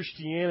comfortable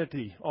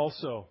Christianity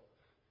also,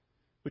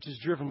 which is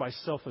driven by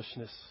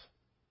selfishness.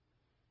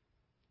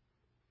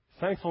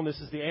 Thankfulness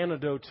is the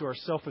antidote to our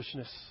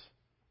selfishness.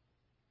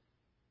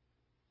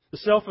 The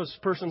selfish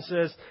person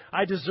says,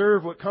 I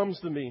deserve what comes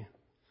to me.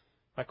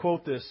 I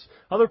quote this,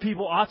 other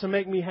people ought to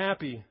make me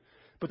happy.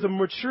 But the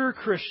mature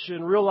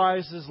Christian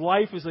realizes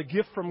life is a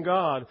gift from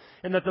God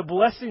and that the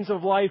blessings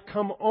of life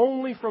come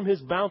only from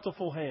His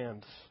bountiful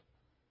hands.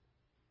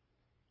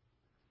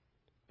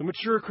 The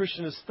mature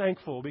Christian is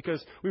thankful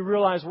because we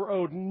realize we're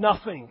owed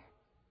nothing.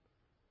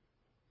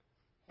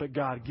 But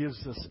God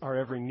gives us our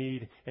every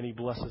need and He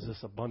blesses us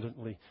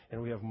abundantly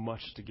and we have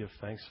much to give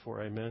thanks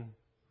for. Amen.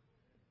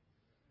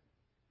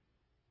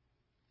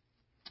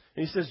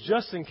 And he says,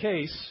 just in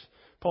case,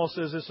 Paul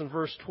says this in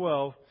verse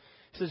 12,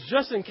 he says,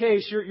 just in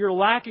case you're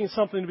lacking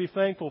something to be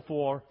thankful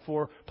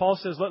for Paul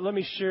says, let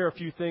me share a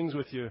few things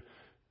with you,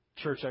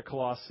 church at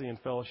Colossae and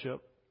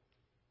Fellowship.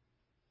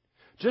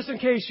 Just in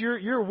case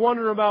you're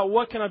wondering about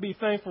what can I be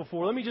thankful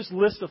for, let me just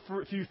list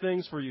a few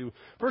things for you.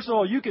 First of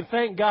all, you can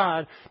thank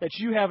God that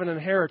you have an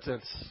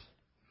inheritance.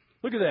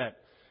 Look at that.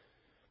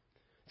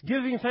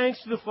 Giving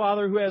thanks to the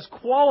Father who has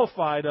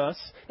qualified us.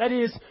 That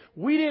is,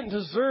 we didn't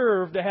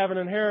deserve to have an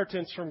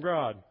inheritance from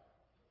God.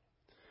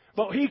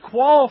 But He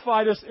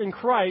qualified us in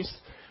Christ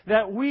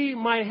that we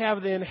might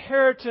have the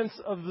inheritance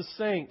of the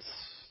saints.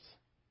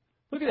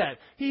 Look at that.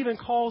 He even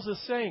calls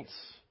us saints.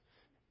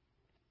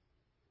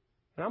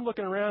 And I'm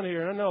looking around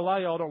here, and I know a lot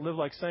of y'all don't live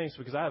like saints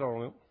because I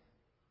don't.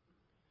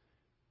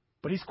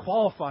 But He's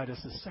qualified us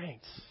as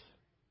saints.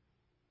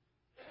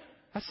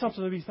 That's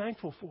something to be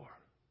thankful for.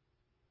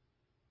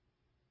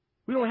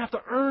 We don't have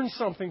to earn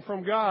something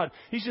from God.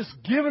 He's just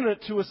given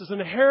it to us as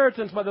an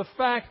inheritance by the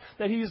fact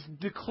that He's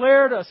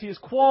declared us, He has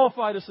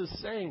qualified us as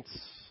saints.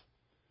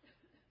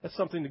 That's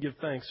something to give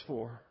thanks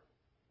for.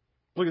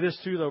 Look at this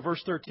too, though.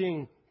 Verse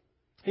 13.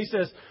 He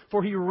says,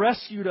 for He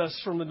rescued us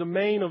from the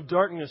domain of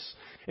darkness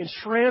and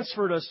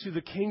transferred us to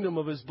the kingdom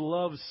of His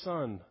beloved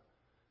Son.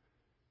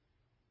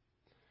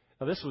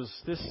 Now this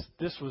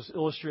was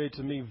illustrated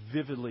to me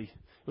vividly.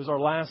 It was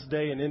our last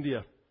day in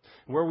India,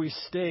 where we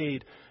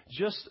stayed.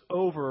 Just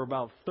over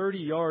about 30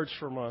 yards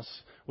from us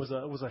was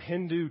a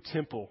Hindu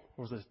temple.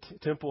 It was a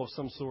temple of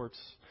some sorts.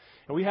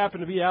 And we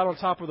happened to be out on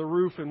top of the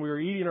roof, and we were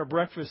eating our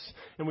breakfast,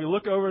 and we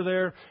look over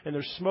there, and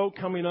there's smoke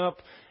coming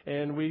up,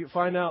 and we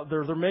find out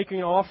they're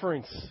making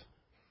offerings.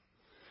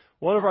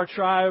 One of our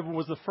tribe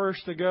was the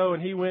first to go,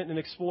 and he went and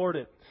explored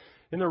it.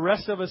 And the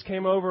rest of us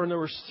came over, and there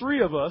was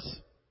 3 of us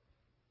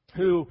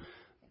who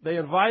they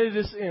invited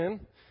us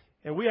in,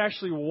 and we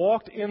actually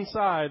walked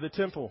inside the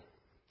temple.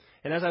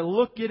 And as I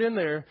get in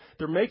there,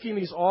 they're making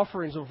these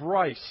offerings of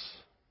rice.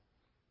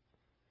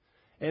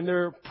 And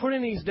they're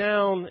putting these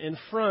down in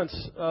front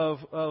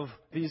of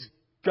these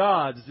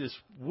gods, this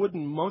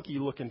wooden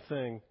monkey-looking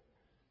thing.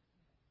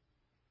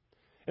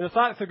 And the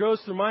thought that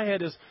goes through my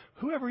head is,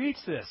 whoever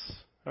eats this,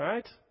 all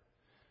right?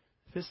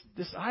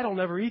 This idol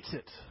never eats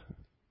it.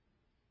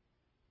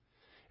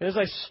 And as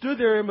I stood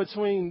there in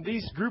between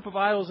these group of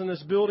idols in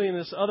this building and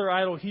this other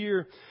idol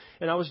here,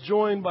 and I was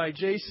joined by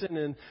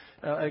Jason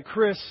and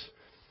Chris,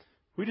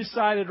 we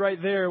decided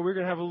right there we were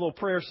going to have a little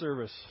prayer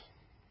service.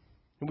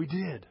 And we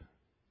did.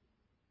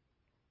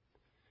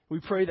 We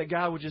prayed that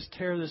God would just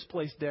tear this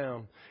place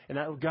down and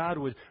that God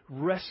would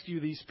rescue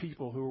these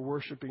people who were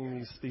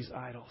worshiping these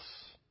idols.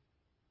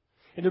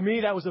 And to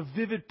me, that was a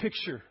vivid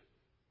picture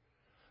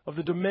of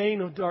the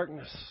domain of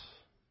darkness.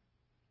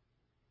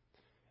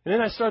 And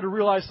then I started to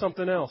realize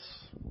something else.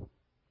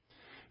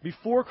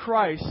 Before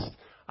Christ,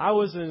 I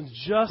was in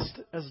just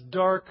as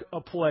dark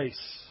a place.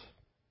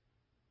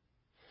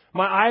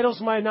 My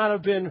idols might not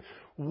have been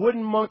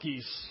wooden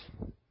monkeys,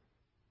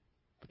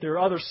 but there are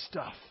other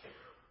stuff.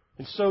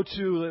 And so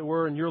too it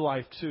were in your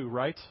life too,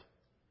 right?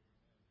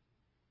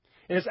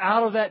 And it's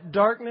out of that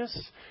darkness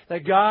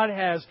that God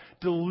has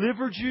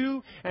delivered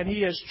you and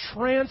He has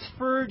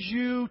transferred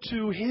you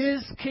to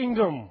His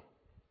kingdom.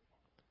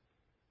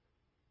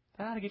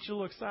 That ought to get you a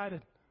little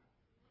excited.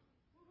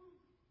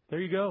 There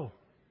you go.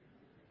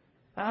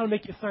 That ought to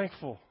make you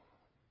thankful.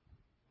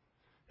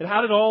 And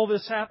how did all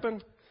this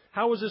happen?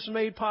 How was this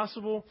made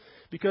possible?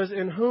 Because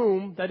in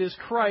whom, that is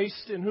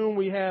Christ, in whom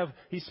we have,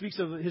 he speaks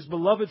of His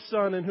beloved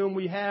Son, in whom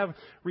we have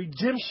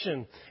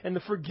redemption and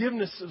the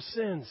forgiveness of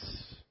sins.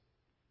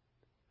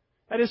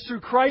 That is through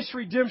Christ's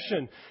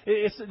redemption.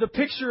 It's the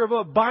picture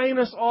of buying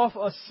us off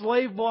a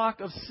slave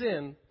block of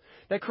sin.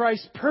 That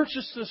Christ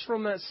purchased us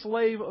from that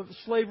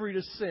slavery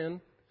to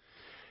sin.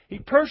 He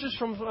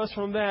purchased us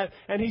from that,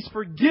 and He's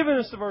forgiven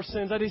us of our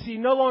sins. That is, He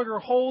no longer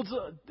holds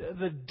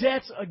the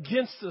debt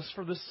against us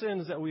for the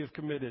sins that we have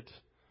committed.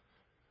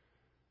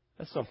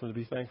 That's something to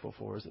be thankful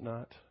for, is it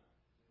not?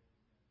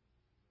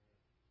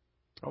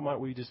 Or might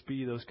we just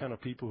be those kind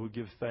of people who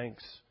give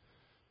thanks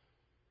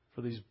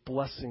for these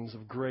blessings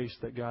of grace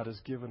that God has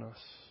given us?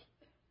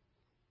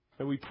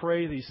 And we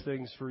pray these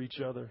things for each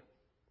other.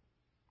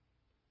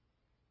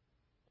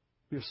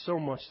 We have so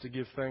much to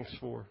give thanks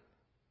for.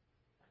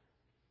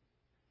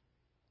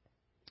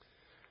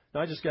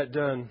 Now, I just got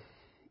done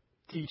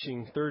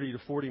teaching 30 to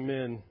 40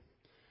 men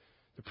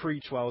to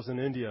preach while I was in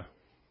India.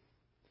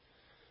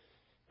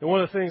 And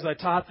one of the things I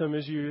taught them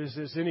is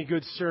any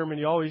good sermon,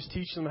 you always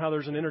teach them how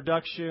there's an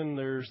introduction,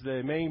 there's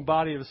the main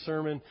body of the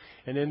sermon,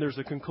 and then there's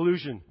a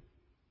conclusion.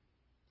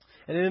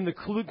 And in the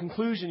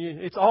conclusion,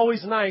 it's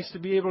always nice to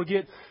be able to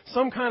get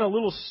some kind of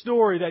little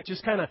story that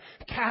just kind of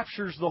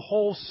captures the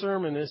whole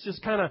sermon. It's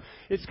kind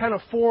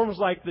of forms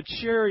like the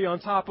cherry on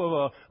top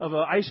of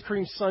an ice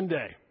cream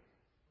sundae.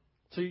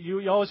 So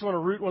you always want to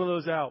root one of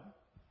those out.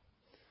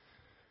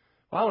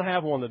 Well, I don't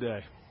have one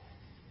today.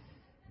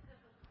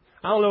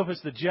 I don't know if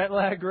it's the jet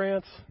lag,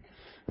 Grant,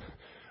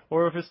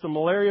 or if it's the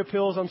malaria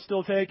pills I'm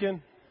still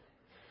taking.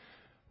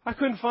 I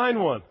couldn't find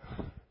one.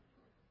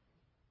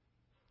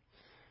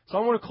 So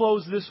I want to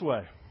close this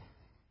way.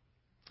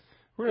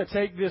 We're going to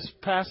take this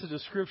passage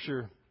of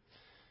Scripture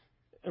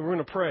and we're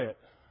going to pray it.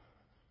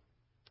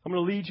 I'm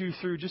going to lead you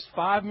through just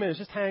 5 minutes.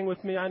 Just hang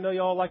with me. I know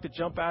you all like to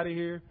jump out of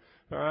here.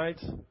 All right?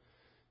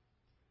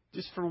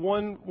 Just for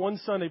one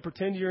Sunday,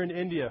 pretend you're in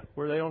India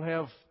where they don't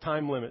have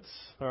time limits.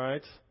 All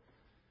right?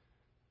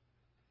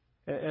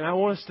 And I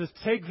want us to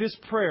take this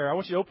prayer. I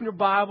want you to open your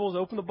Bibles,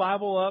 open the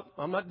Bible up.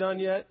 I'm not done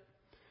yet.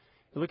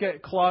 Look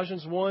at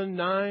Colossians 1,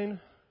 9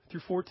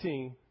 through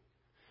 14.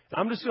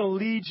 I'm just going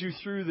to lead you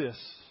through this.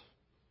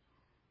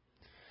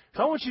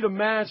 So I want you to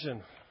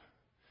imagine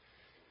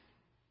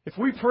if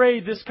we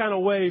prayed this kind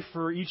of way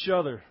for each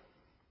other,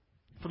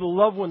 for the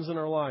loved ones in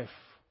our life.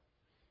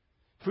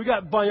 If we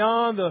got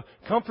beyond the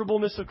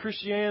comfortableness of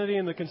Christianity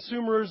and the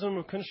consumerism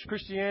of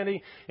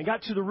Christianity and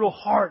got to the real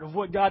heart of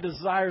what God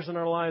desires in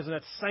our lives, and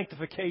that's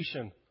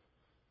sanctification.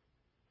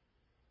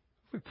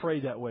 If we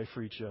prayed that way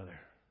for each other,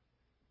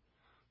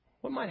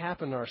 what might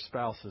happen to our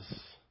spouses,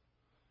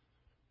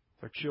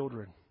 our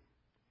children,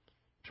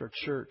 to our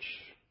church?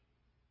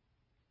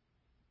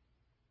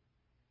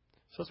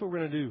 So that's what we're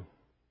going to do.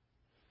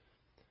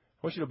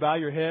 I want you to bow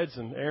your heads,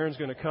 and Aaron's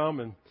going to come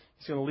and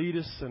he's going to lead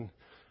us. And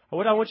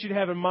what I want you to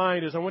have in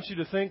mind is I want you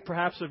to think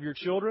perhaps of your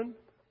children.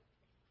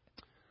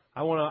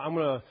 I'm going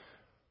to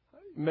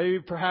maybe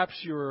perhaps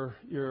your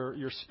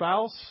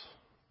spouse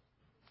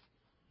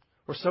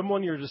or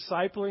someone you're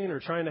discipling or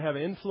trying to have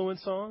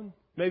influence on.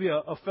 Maybe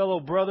a fellow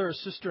brother or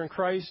sister in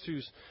Christ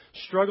who's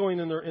struggling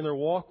in their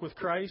walk with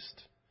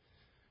Christ.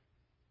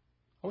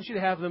 I want you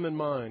to have them in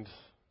mind.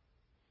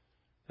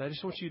 And I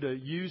just want you to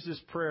use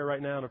this prayer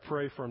right now to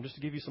pray for them, just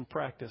to give you some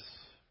practice.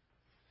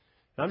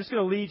 And I'm just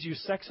going to lead you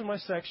section by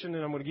section,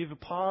 and I'm going to give you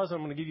a pause. I'm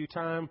going to give you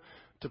time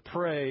to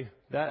pray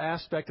that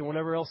aspect and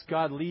whatever else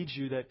God leads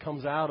you that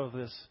comes out of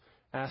this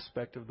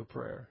aspect of the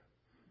prayer.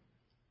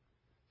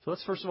 So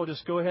let's first of all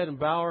just go ahead and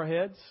bow our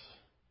heads.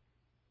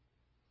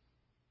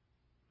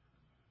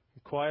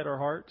 Quiet our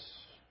hearts.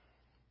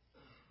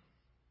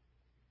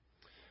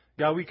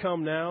 God, we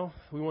come now.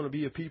 We want to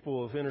be a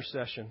people of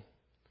intercession.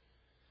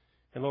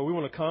 And Lord, we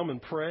want to come and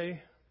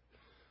pray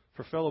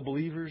for fellow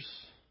believers,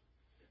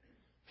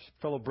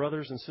 fellow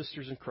brothers and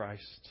sisters in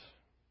Christ.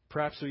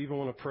 Perhaps we even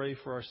want to pray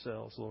for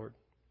ourselves, Lord.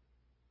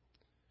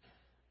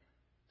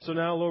 So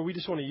now, Lord, we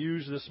just want to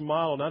use this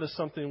model, not as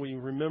something we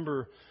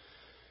remember,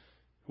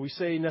 we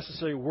say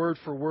necessarily word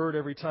for word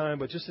every time,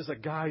 but just as a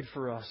guide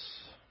for us.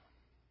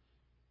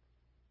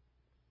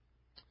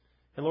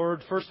 And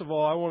Lord, first of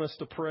all, I want us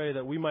to pray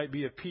that we might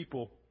be a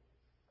people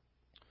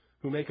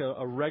who make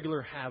a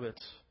regular habit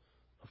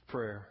of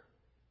prayer.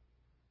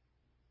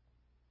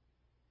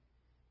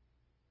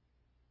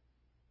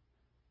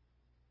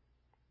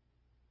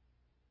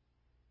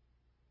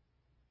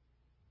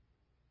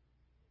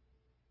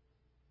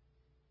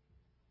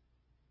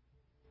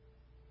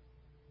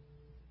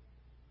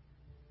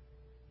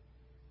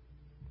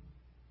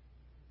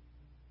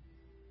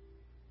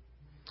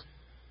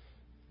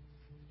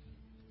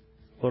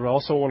 Lord, I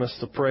also want us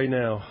to pray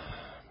now.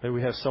 May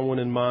we have someone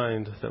in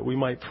mind that we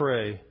might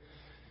pray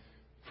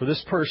for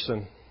this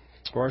person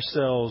or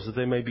ourselves, that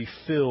they may be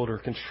filled or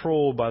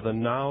controlled by the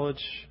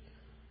knowledge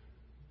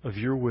of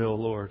your will,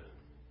 Lord.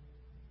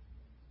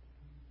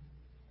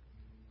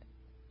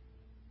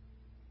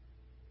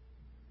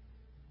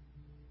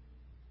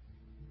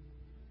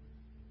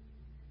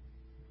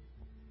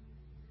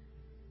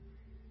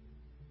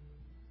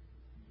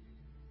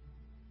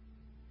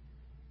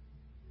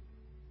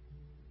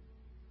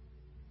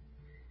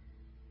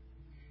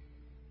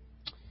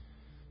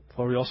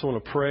 Lord, we also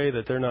want to pray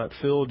that they're not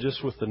filled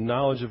just with the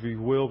knowledge of your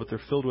will, but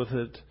they're filled with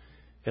it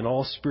in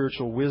all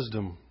spiritual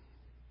wisdom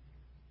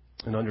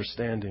and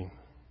understanding.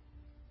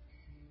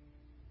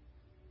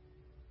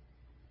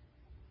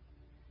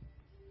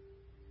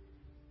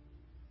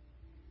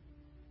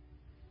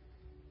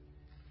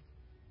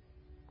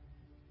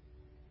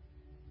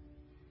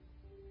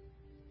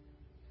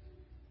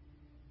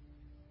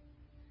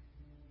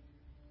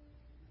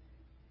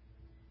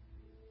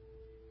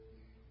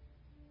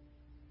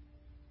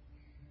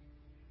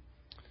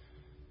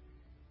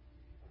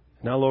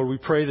 Now, Lord, we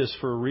pray this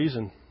for a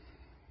reason.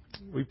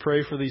 We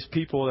pray for these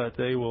people that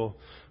they will,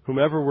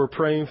 whomever we're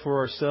praying for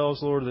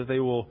ourselves, Lord, that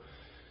they'll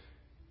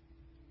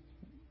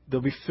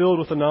be filled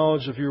with the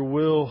knowledge of your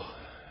will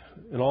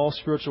and all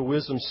spiritual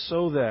wisdom,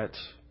 so that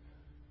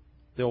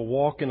they'll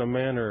walk in a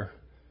manner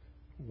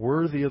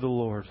worthy of the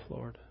Lord,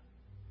 Lord.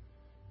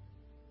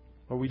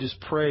 Lord, we just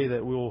pray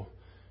that we'll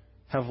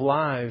have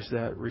lives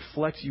that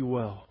reflect you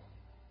well.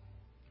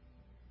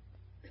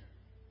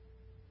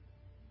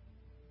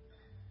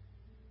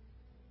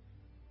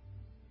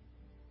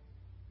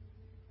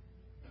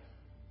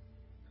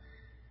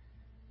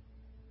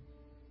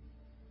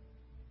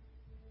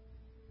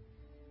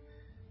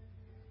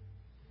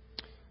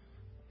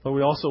 But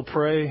we also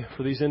pray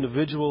for these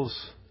individuals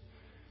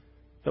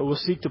that will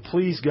seek to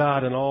please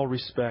God in all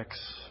respects.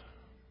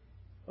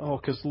 Oh,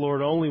 because,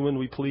 Lord, only when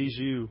we please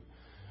you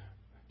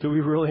do we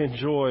really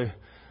enjoy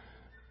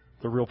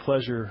the real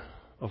pleasure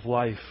of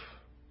life,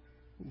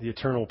 the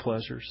eternal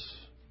pleasures.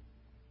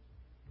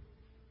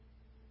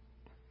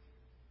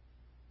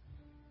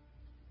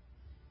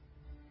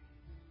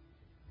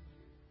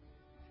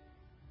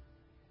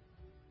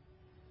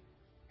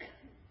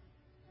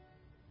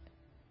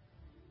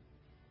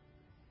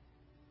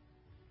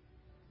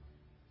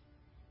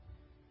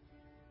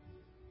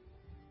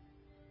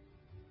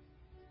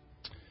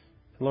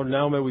 Lord,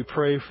 now may we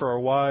pray for our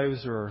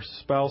wives or our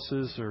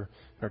spouses or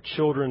our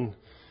children,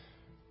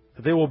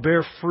 that they will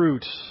bear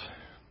fruit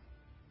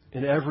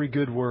in every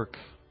good work.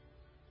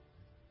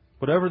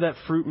 Whatever that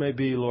fruit may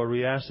be, Lord,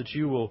 we ask that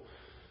you will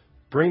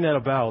bring that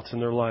about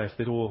in their life,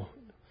 that it will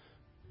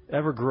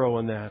ever grow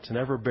in that and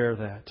ever bear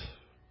that.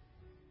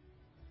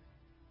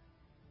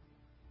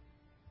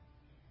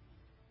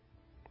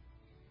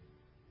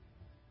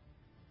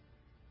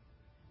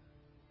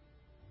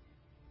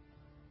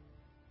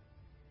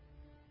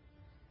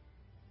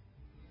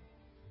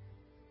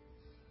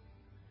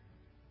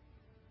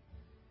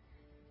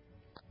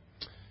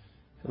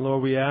 And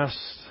Lord, we ask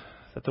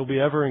that they'll be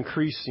ever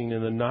increasing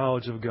in the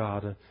knowledge of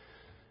God,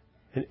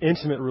 an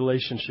intimate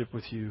relationship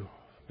with you.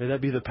 May that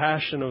be the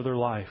passion of their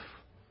life,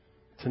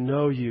 to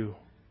know you,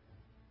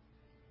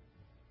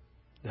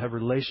 to have a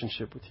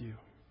relationship with you.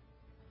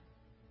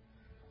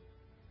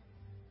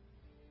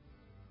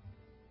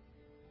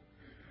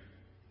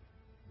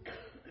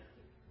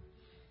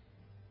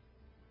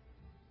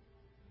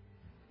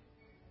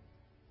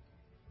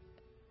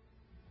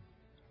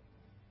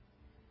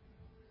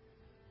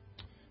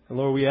 And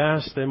Lord, we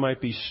ask they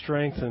might be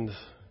strengthened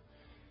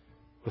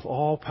with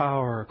all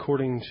power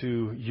according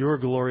to your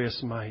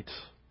glorious might.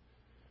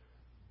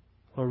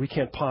 Lord, we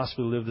can't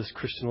possibly live this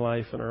Christian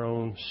life in our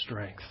own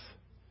strength.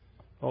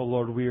 Oh,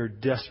 Lord, we are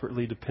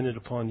desperately dependent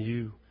upon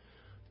you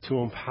to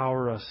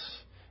empower us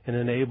and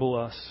enable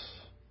us.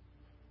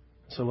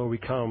 So, Lord, we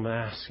come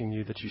asking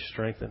you that you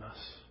strengthen us.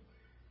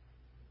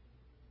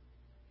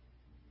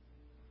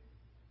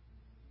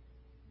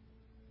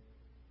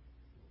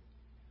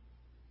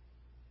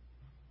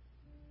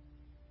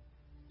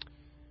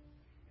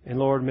 And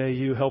Lord, may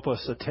you help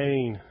us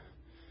attain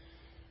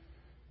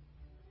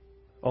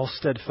all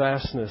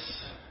steadfastness,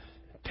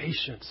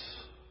 patience.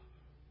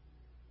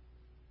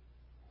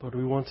 Lord,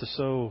 we want to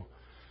so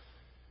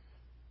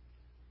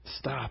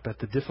stop at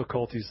the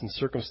difficulties and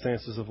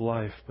circumstances of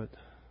life, but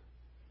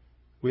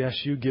we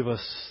ask you give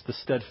us the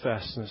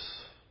steadfastness.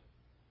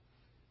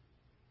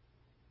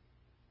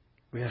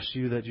 We ask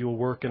you that you'll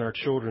work in our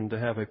children to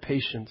have a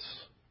patience.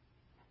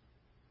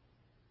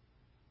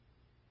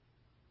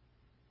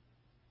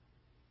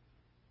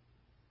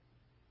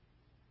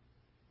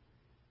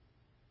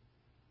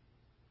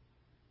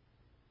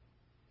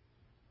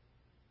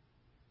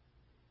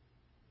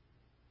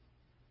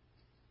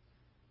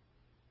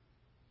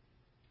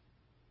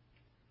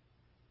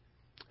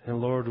 And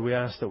Lord, we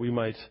ask that we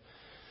might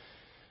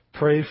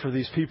pray for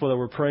these people that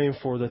we're praying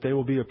for, that they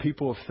will be a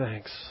people of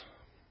thanks.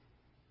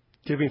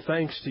 Giving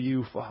thanks to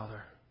you,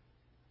 Father,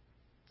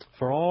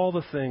 for all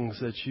the things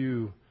that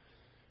you,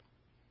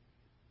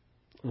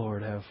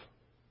 Lord, have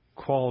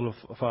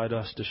qualified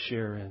us to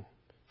share in.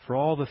 For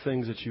all the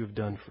things that you have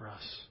done for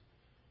us.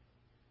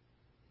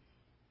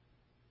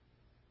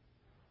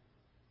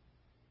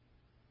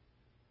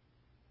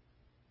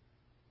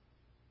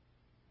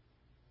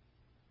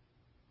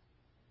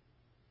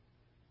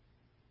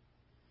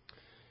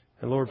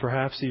 And Lord,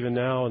 perhaps even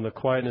now in the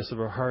quietness of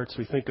our hearts,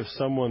 we think of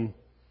someone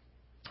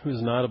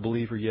who's not a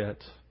believer yet.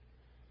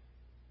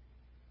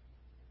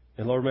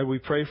 And Lord, may we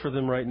pray for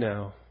them right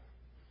now,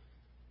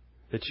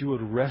 that you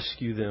would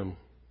rescue them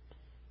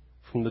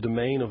from the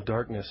domain of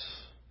darkness,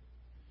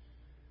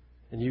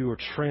 and you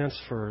would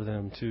transfer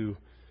them to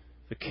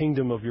the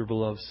kingdom of your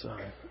beloved Son.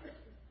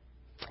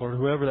 Lord,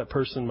 whoever that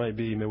person might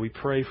be, may we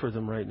pray for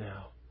them right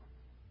now.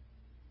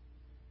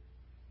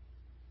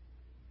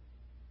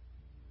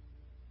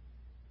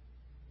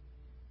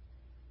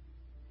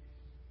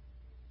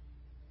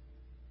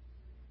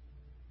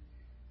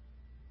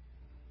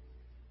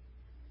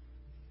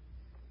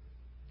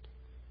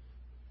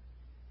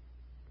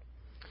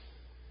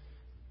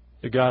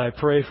 Dear God, I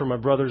pray for my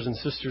brothers and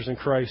sisters in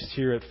Christ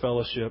here at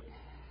Fellowship.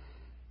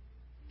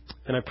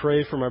 And I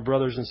pray for my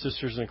brothers and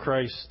sisters in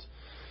Christ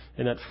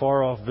in that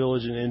far-off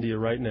village in India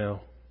right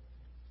now.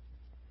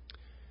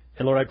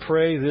 And Lord, I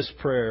pray this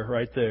prayer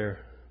right there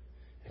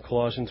in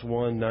Colossians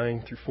 1,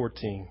 9 through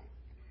 14.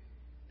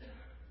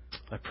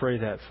 I pray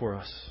that for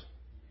us.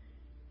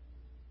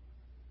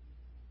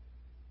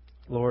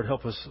 Lord,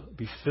 help us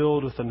be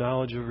filled with the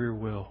knowledge of your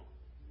will.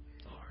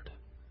 Lord,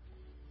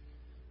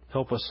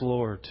 help us,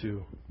 Lord,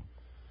 to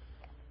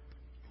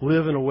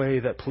live in a way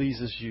that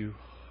pleases you.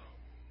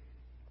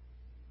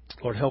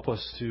 Lord, help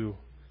us to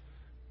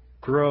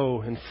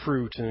grow in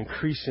fruit and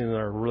increase in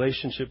our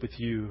relationship with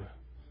you,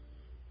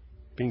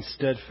 being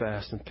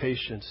steadfast and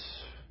patient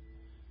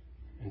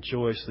and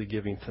joyously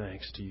giving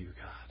thanks to you,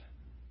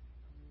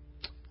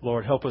 God.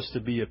 Lord, help us to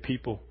be a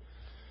people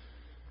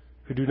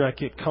who do not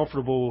get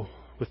comfortable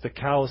with the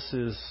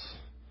calluses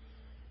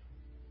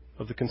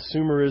of the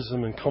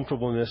consumerism and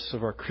comfortableness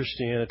of our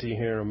Christianity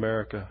here in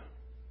America.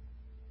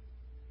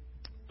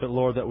 But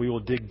Lord, that we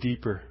will dig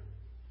deeper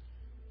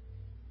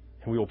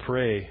and we will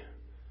pray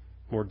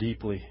more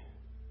deeply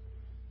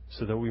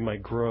so that we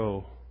might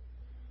grow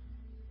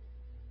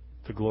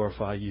to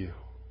glorify you.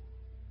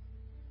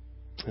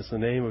 It's the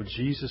name of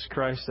Jesus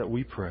Christ that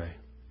we pray.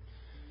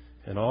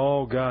 And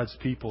all God's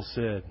people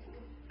said,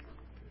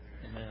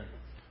 Amen.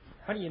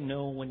 How do you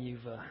know when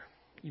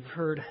you've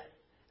heard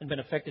and been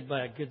affected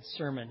by a good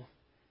sermon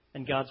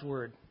and God's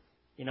Word?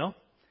 You know?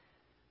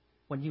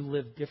 When you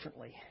live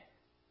differently.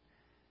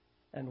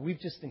 And we've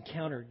just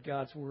encountered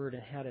God's Word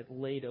and had it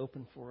laid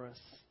open for us.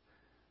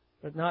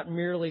 But not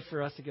merely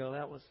for us to go,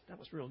 that was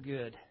real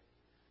good.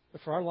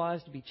 But for our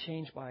lives to be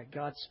changed by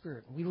God's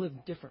Spirit. We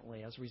live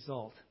differently as a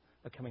result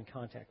of coming in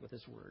contact with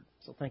His Word.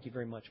 So thank you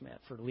very much, Matt,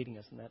 for leading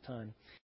us in that time.